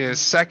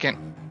is second.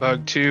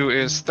 Bug 2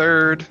 is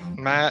third.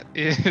 Matt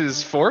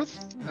is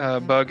fourth.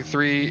 Bug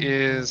 3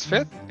 is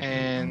fifth.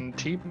 And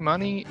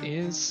T-Money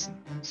is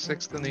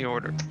sixth in the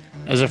order.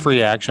 As a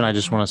free action, I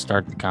just want to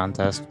start the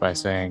contest by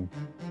saying,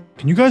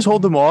 Can you guys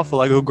hold them off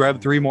while I go grab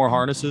 3 more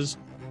harnesses?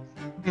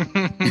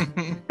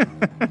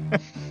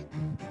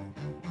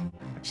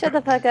 Shut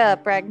the fuck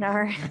up,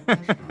 Ragnar.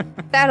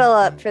 Battle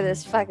up for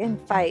this fucking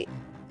fight.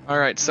 All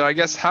right. So I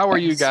guess how are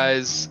you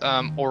guys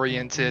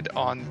oriented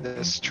on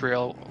this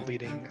trail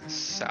leading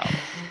south?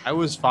 I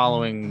was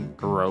following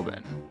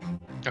Grobin.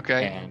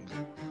 Okay. And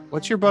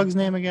what's your bug's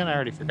name again? I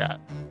already forgot.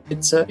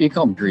 It's you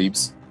call him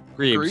Greebs.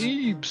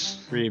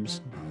 Greebs.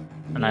 Greebs.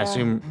 And I Yeah.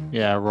 assume,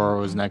 Aurora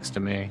was next to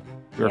me.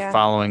 We were Yeah.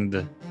 following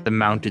the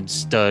mounted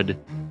stud.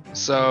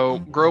 So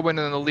Grobin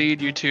in the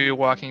lead, you two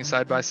walking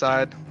side by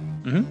side.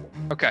 Mhm.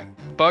 Okay.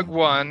 Bug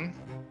 1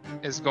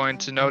 is going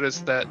to notice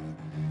that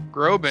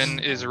Grobin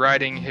is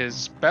riding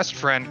his best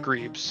friend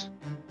Greebs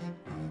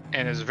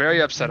and is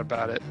very upset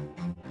about it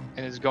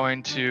and is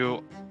going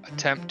to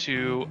attempt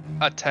to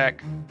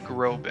attack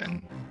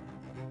Grobin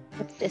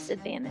With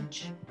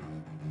disadvantage.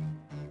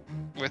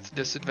 with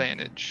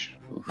disadvantage.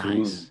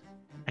 Nice.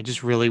 I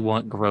just really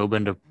want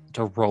Grobin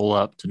to roll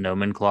up to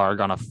Nomenclarg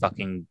on a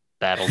fucking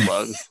battle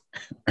bug.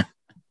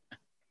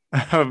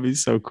 That would be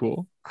so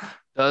cool.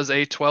 Does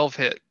a 12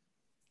 hit?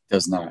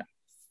 Does not.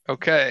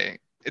 Okay.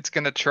 It's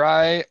going to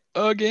try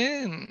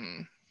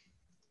again.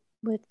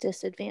 With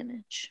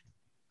disadvantage.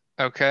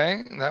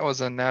 Okay. That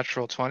was a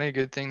natural 20.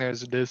 Good thing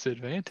there's a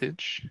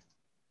disadvantage.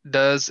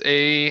 Does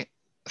a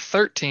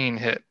 13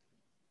 hit?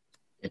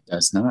 It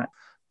does not.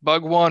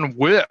 Bug 1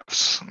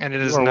 whiffs, and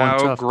it is You are one now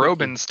tough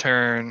Grobin's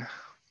turn.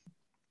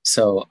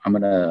 So I'm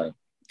gonna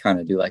kind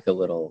of do like a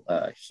little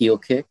heel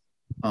kick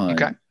on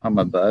Okay.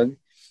 my bug,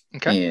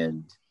 Okay.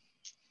 and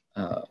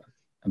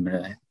I'm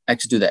gonna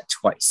actually do that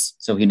twice,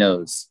 so he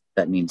knows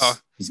that means Oh.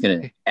 he's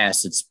gonna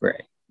acid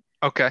spray,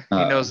 Okay. He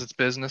Uh, knows it's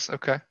business.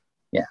 Okay.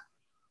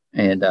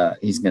 and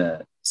he's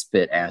gonna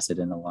spit acid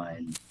in a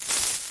line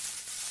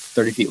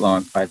 30 feet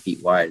long, 5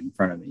 feet wide in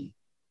front of me.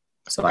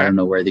 So I Okay. don't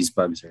know where these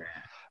bugs are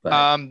at,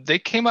 but They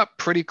came up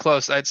pretty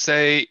close. I'd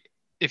say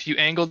if you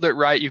angled it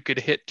right, you could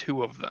hit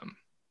 2 of them.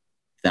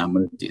 I'm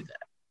gonna do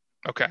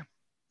that. Okay.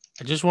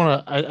 I just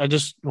want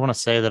to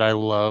say that I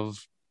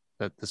love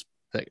that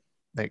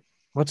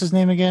what's his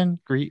name again?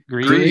 Greebs,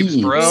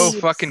 Greebs, bro. Greebs.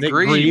 Fucking That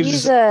Greebs.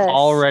 Jesus.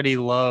 already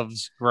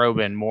loves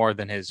Grobin more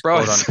than his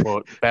Bro, quote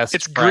unquote best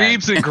It's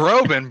friend. Greebs and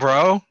Grobin,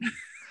 bro.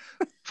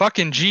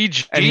 Fucking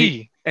GG.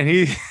 And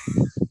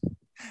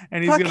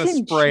and he's gonna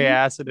Fucking spray gee.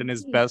 acid in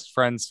his best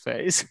friend's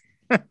face.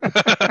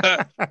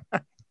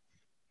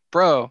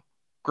 Bro,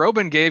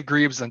 Grobin gave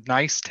Greebs a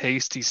nice,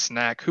 tasty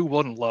snack. Who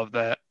wouldn't love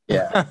that?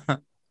 Yeah,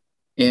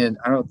 and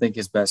I don't think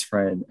his best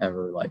friend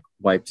ever like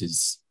wiped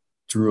his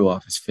drool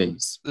off his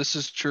face. This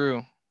is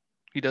true.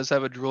 He does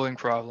have a drooling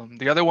problem.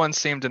 The other ones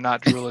seem to not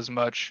drool as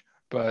much,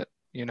 but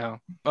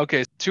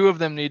Okay, 2 of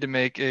them need to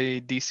make a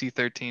DC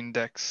 13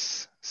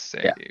 Dex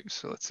save. Yeah.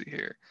 So let's see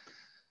here.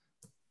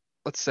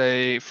 Let's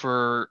say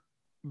for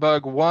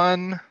Bug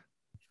 1,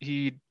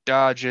 he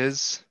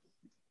dodges,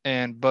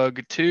 and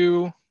Bug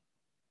 2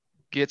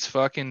 gets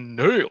fucking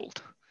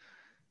nailed.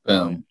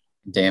 Boom.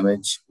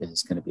 Damage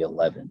is going to be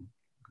 11.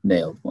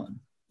 Nailed one.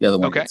 The other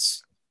one Okay.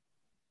 gets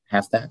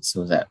half that.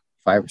 So is that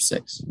 5 or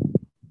 6?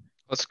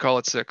 Let's call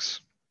it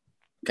 6.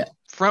 Okay.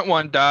 Front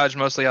one dodged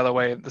mostly out of the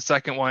way. The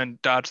second one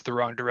dodged the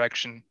wrong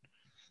direction.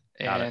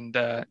 Got it. And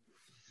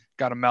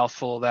got a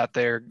mouthful of that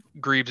there.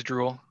 Greebs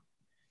drool.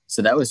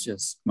 So that was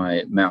just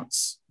my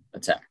mount's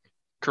attack.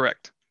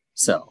 Correct.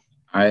 So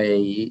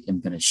I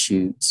am going to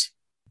shoot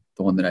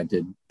the one that I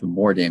did the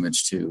more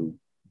damage to.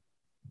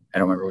 I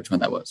don't remember which one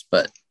that was,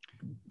 but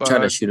try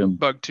to shoot him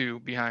Bug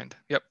 2 behind.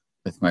 Yep.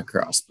 with my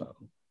crossbow.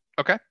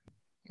 Okay.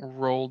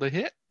 Roll to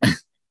hit.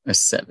 A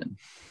 7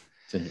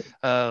 to hit.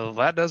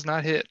 That does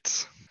not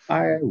hit.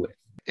 I whip.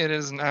 It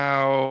is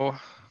now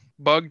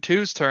Bug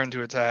 2's turn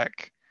to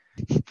attack.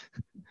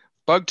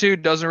 Bug 2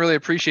 doesn't really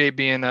appreciate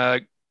being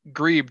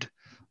greebed,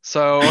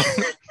 so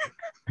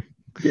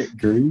Get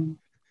green.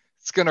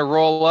 it's gonna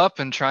roll up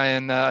and try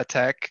and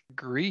attack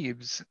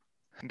Greebs.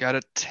 Got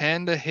a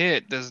 10 to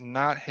hit, does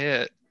not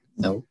hit.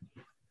 No.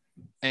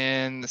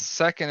 And the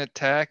second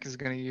attack is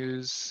gonna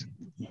use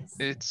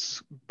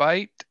its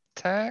bite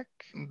attack.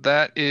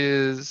 That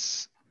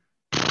is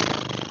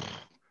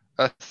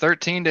A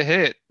 13 to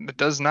hit. It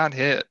does not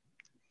hit.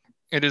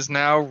 It is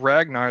now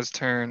Ragnar's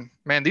turn.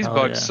 Man, these Oh,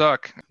 bugs yeah.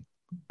 suck.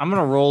 I'm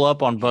gonna roll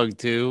up on bug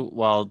 2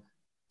 while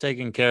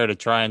taking care to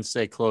try and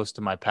stay close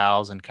to my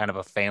pals in kind of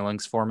a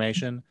phalanx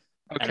formation.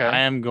 And I Okay.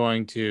 am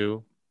going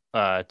to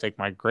take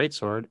my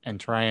greatsword and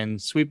try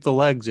and sweep the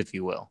legs, if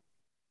you will.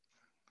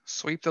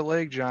 Sweep the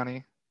leg,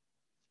 Johnny.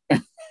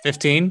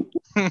 15.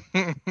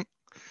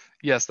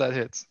 Yes, that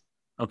hits.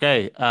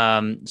 Okay.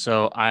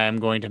 So I am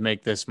going to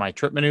make this my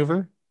trip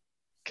maneuver.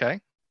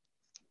 Okay.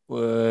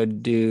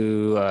 Would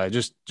do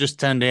just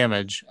 10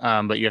 damage.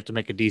 But you have to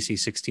make a DC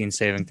 16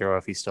 saving throw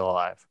if he's still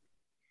alive.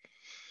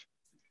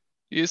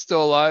 He is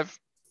still alive.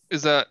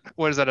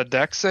 What is that, a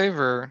dex save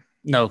or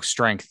No,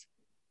 strength.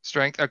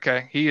 strength?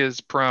 Okay. He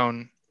is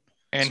prone.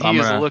 And So he I'm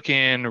is gonna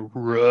looking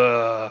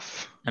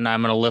rough. and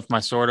I'm gonna lift my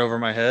sword over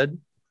my head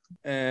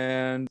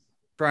and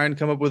try and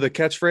come up with a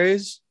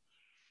catchphrase.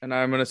 And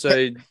I'm gonna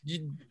say,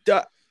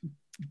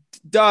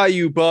 "Die,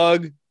 you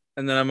bug!"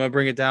 And then I'm gonna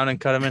bring it down and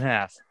cut him in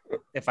half.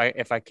 If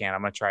I can,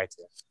 I'm gonna try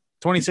to.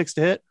 26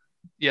 to hit.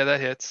 Yeah, that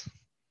hits.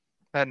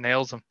 That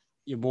nails him.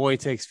 Your boy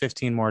takes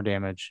 15 more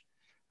damage.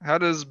 How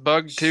does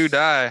Bug 2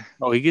 die?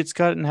 Oh, he gets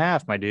cut in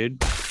half, my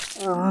dude.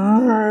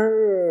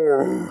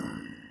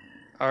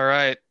 All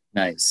right.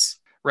 Nice.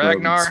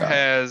 Ragnar Grobin style.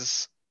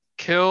 has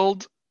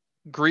killed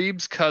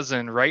Greebs'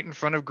 cousin right in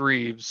front of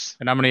Greebs.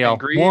 And I'm gonna yell,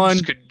 And Greebs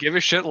one. could give a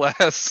shit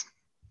less.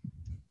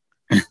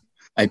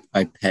 I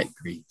pet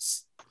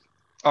Greebs.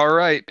 All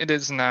right. It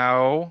is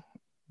now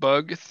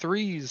Bug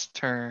 3's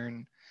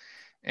turn.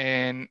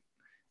 And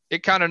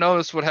it kind of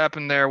noticed what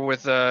happened there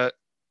with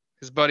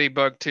his buddy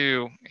Bug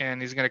 2.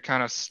 And he's going to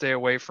kind of stay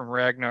away from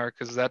Ragnar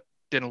because that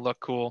didn't look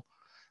cool.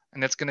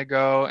 And it's going to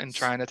go and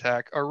try and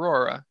attack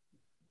Aurora.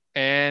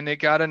 And it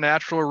got a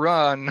natural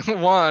run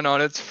 1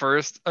 on its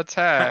first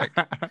attack.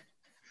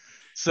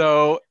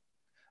 So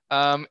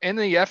in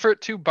the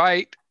effort to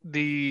bite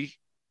the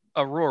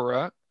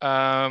Aurora,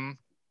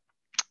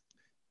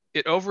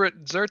 it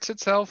overexerts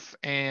itself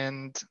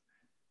and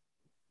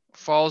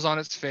falls on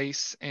its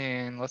face,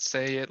 and let's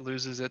say it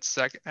loses its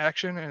second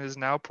action and is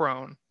now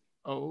prone.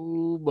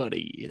 Oh,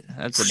 buddy.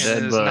 That's a And dead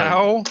it is bug.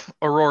 now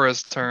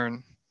Aurora's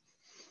turn.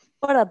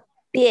 What a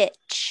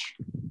bitch.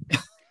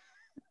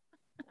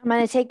 I'm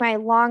going to take my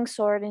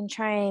longsword and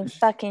try and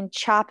fucking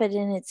chop it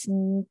in its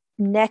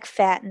neck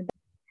fat.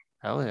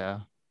 Hell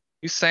yeah.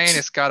 You saying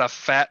it's got a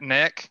fat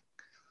neck?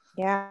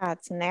 Yeah,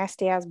 it's a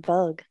nasty ass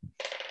bug.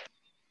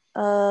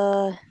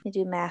 Let me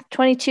do math.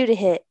 22 to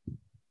hit.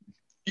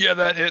 Yeah,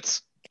 that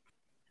hits.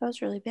 That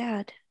was really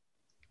bad.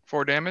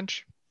 4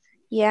 damage.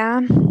 Yeah.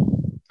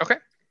 Okay.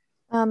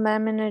 I'm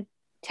gonna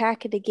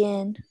attack it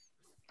again.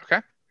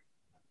 Okay.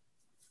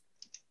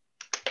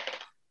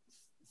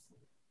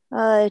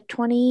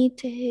 20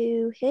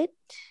 to hit.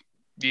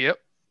 Yep.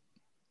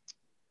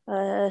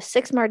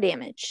 6 more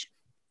damage.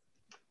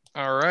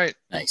 All right.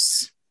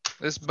 Nice.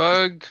 This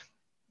bug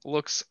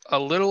looks a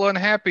little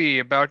unhappy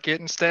about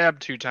getting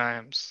stabbed 2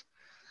 times.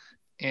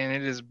 And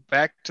it is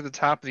back to the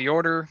top of the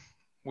order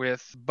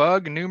with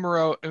bug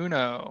numero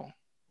uno.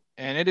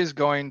 And it is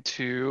going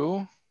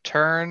to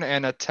turn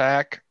and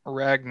attack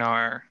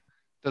Ragnar.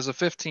 Does a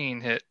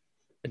 15 hit?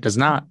 It does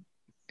not.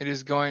 It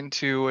is going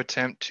to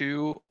attempt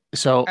to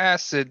So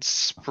acid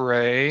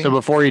spray.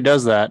 before he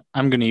does that,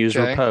 I'm gonna use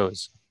Okay.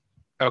 repose.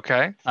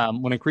 Okay.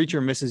 When a creature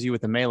misses you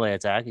with a melee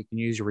attack, you can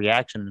use your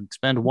reaction and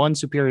expend 1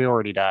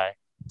 superiority die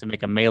to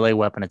make a melee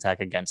weapon attack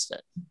against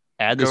it.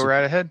 Add the Go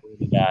right ahead.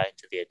 superiority die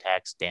to the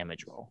attack's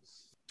damage roll.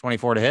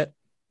 24 to hit.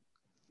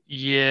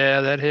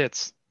 Yeah, that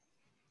hits.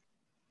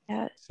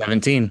 Yeah.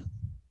 17.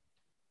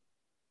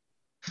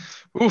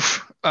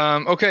 Oof.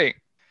 Okay.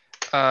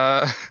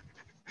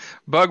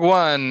 Bug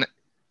 1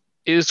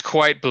 is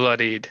quite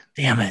bloodied.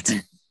 Damn it.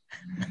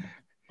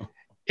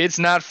 It's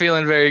not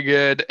feeling very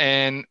good,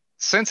 and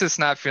since it's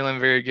not feeling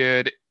very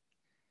good,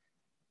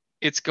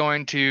 it's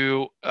going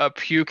to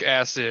puke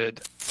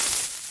acid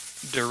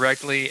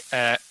directly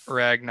at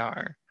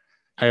Ragnar.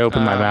 I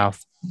open my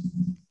mouth.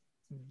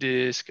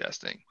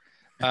 Disgusting.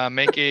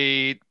 Make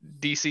a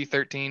DC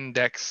 13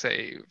 dex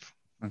save.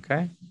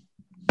 Okay.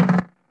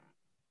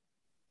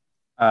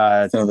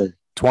 Another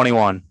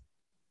 21.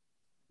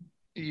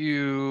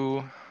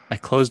 You I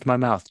closed my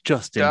mouth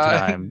just in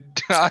time.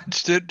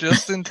 dodged it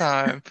just in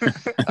time.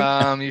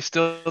 You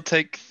still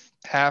take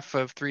half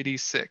of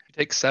 3d6. You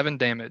take 7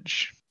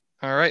 damage.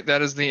 All right,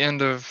 that is the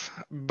end of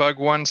Bug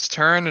 1's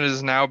turn. It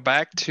is now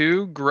back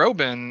to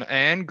Grobin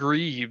and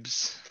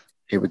Greebs.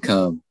 Here we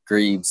come.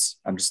 Greebs.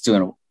 I'm just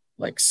doing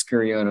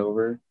scurrying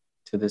over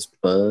to this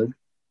bug.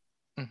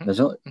 Mhm. There's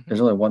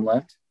only one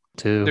left.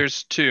 2.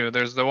 There's 2.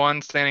 There's the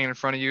one standing in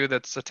front of you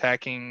that's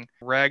attacking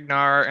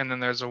Ragnar, and then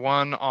there's a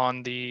one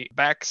on the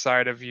back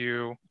side of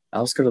you.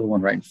 I'll just go to the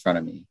one right in front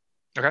of me.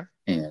 Okay.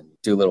 And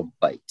do a little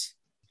bite.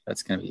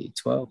 That's going to be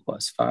 12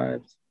 plus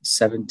 5,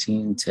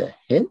 17 to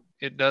hit.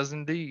 It does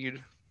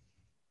indeed.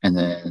 And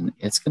then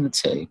it's going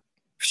to take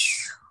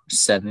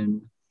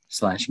 7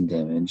 slashing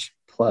damage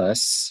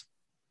plus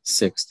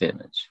 6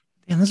 damage.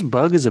 Damn, this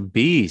bug is a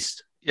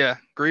beast. Yeah,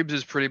 Greebs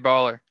is pretty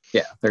baller.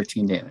 Yeah,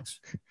 13 damage.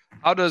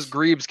 How does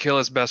Greebs kill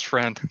his best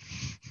friend?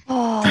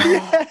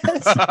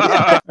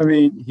 I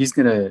mean, he's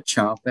gonna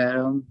chomp at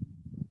him,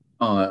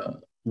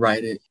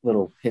 right at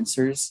little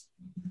pincers,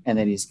 and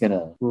then he's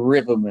gonna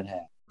rip him in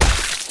half.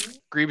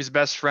 Greebs'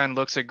 best friend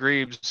looks at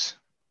Greebs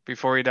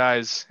before he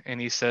dies, and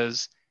he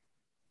says,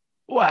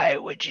 "Why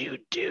would you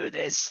do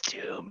this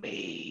to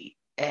me?"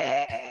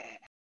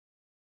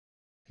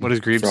 What does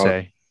Greebs Frog.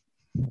 say?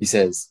 He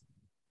says,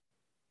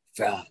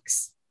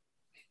 "Frogs."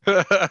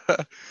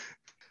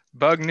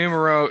 Bug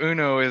numero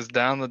uno is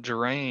down the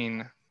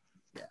drain.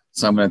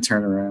 So I'm gonna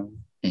turn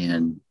around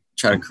and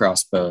try to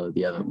crossbow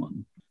the other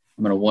one.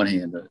 I'm gonna one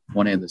hand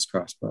this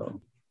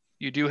crossbow.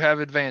 You do have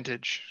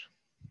advantage.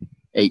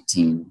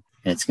 18,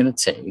 and it's gonna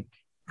take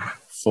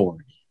 4.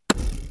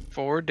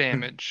 4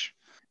 damage.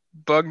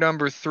 Bug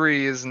number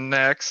 3 is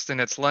next,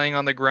 and it's laying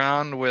on the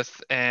ground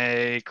with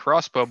a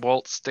crossbow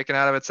bolt sticking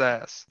out of its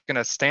ass. It's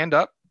gonna stand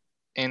up,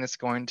 and it's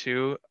going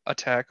to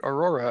attack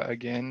Aurora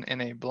again in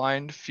a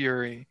blind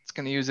fury. It's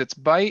gonna use its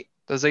bite.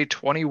 Does a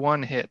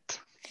 21 hit?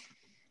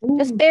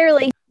 Just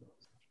barely.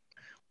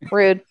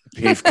 Rude.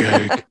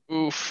 Beefcake.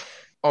 Oof.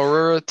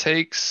 Aurora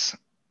takes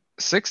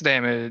 6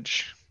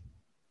 damage,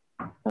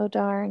 Oh,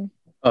 darn.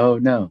 Oh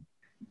no!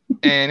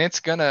 and it's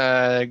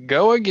gonna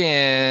go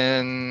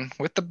again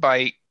with the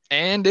bite,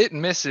 and it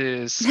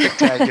misses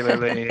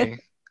spectacularly.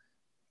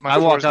 My I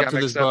walk fours up got to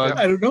this mixed up, bug. yep.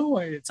 I don't know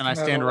why it's. And I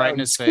coming stand out right loud in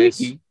his and face.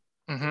 squeaky.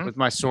 Mhm. With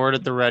my sword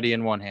at the ready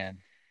in one hand.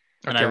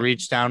 And I Okay.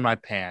 reach down my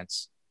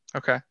pants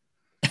Okay.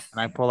 and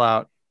I pull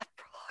out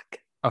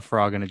a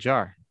frog in a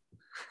jar.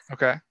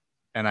 Okay.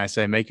 And I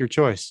say, make your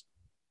choice.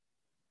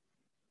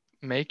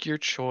 Make your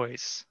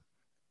choice.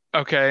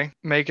 Okay.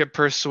 Make a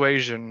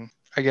persuasion.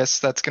 I guess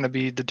that's going to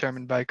be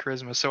determined by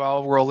charisma. So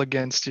I'll roll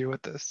against you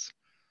with this.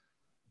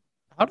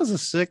 How does a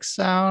 6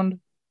 sound?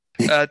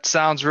 That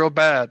sounds real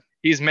bad.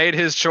 He's made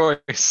his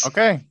choice.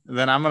 Okay.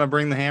 Then I'm going to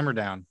bring the hammer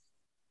down.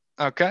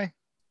 Okay.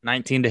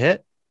 19 to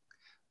hit.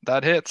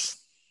 That hits.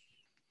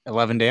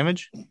 11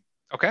 damage.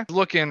 Okay.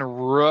 Looking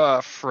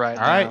rough right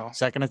All right. now.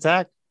 Second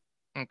attack.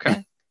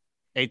 Okay.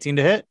 18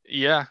 to hit.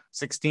 Yeah.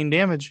 16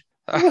 damage.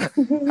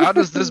 How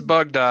does this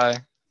bug die?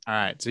 All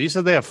right. So you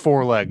said they have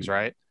 4 legs,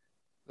 right?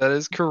 That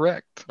is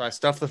correct. So I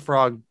stuff the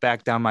frog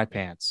back down my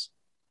pants.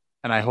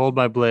 And I hold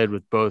my blade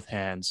with both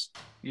hands.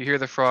 You hear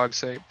the frog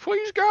say,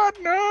 "Please God,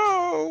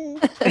 no."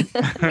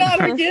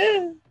 Not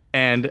again.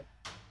 And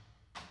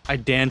I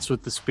dance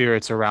with the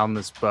spirits around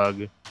this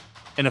bug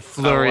in a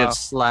flurry Oh, wow. of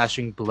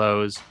slashing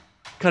blows,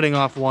 cutting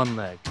off one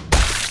leg,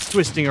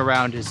 twisting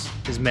around his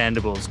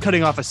mandibles,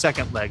 cutting off a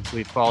second leg so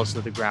he falls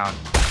to the ground,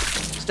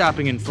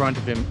 stopping in front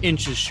of him,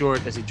 inches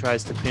short as he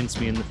tries to pinch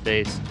me in the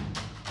face.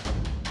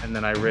 And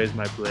then I raise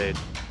my blade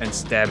and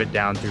stab it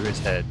down through his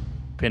head,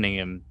 pinning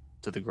him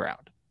to the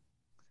ground.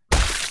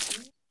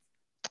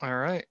 All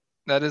right.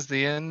 That is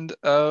the end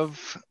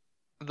of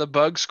the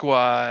bug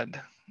squad.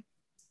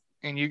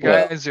 And you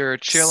Well, guys are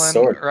chilling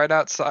sort of. right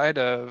outside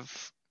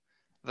of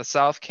the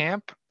south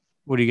camp.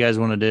 What do you guys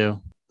want to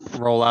do?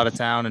 Roll out of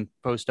town and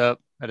post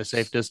up at a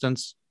safe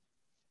distance?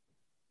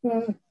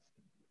 I'm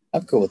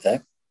cool with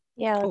that.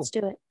 Yeah, let's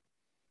do it.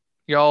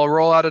 Y'all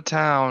roll out of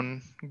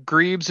town.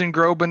 Greebs and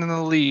Grobin in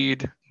the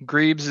lead.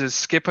 Greebs is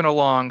skipping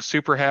along,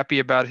 super happy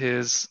about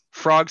his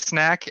frog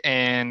snack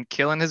and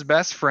killing his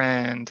best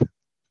friend.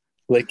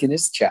 Licking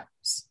his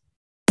chops.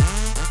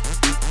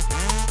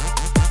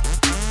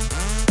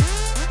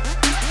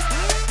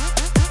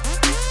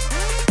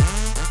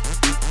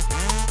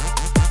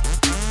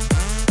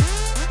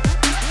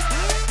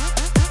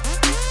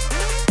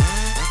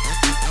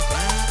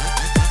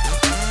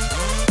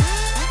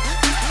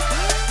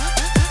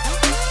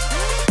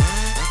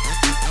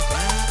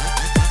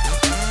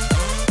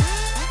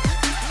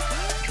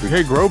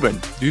 Hey, Grobin,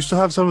 do you still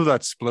have some of that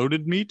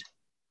exploded meat?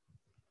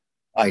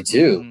 I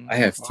do. I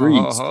have 3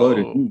 Oh.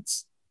 exploded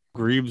meats.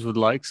 Greebs would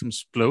like some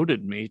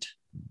exploded meat.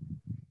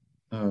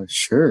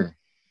 Sure.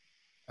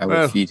 I would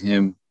Well- feed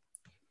him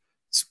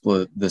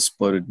the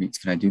exploded meats.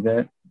 Can I do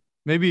that?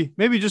 Maybe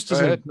just Go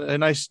as ahead. a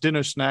nice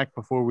dinner snack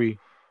before we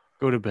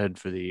go to bed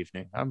for the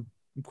evening. I'm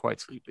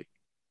quite sleepy.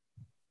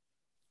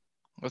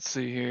 Let's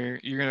see here.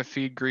 You're going to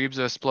feed Greebs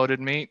a exploded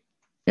meat.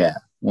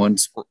 One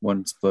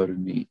exploded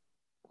meat.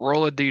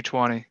 Roll a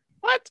d20.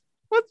 What?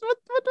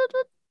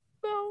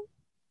 No.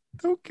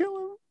 Don't kill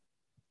him.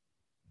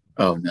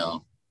 Oh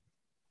no.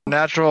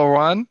 Natural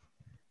 1?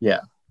 Yeah.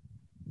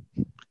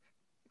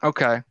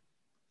 Okay.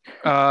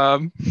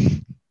 Oh,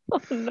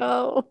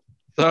 no.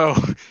 So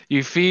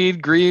you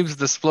feed Greebs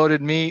the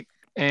exploded meat,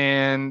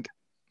 and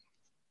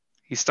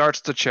he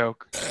starts to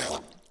choke.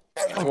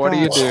 What do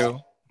you do?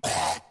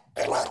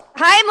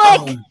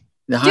 Heimlich!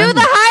 The Do Heimlich.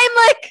 the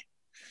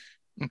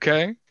Heimlich!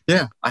 Okay.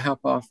 Yeah, I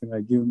hop off and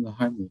I give him the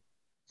Heimlich.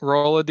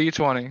 Roll a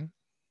d20.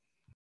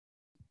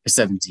 A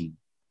 17.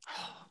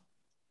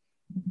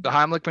 The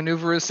Heimlich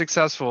maneuver is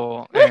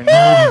successful,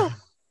 and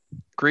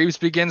Greebs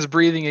begins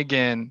breathing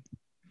again.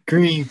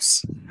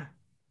 Greebs.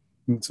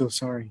 I'm so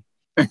sorry.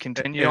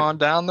 Continue on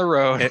down the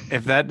road.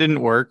 If that didn't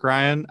work,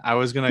 Ryan, I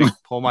was going to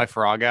pull my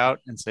frog out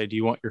and say, do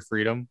you want your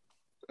freedom?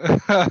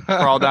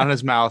 crawl down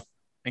his mouth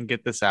and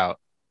get this out,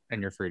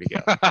 and you're free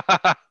to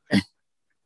go.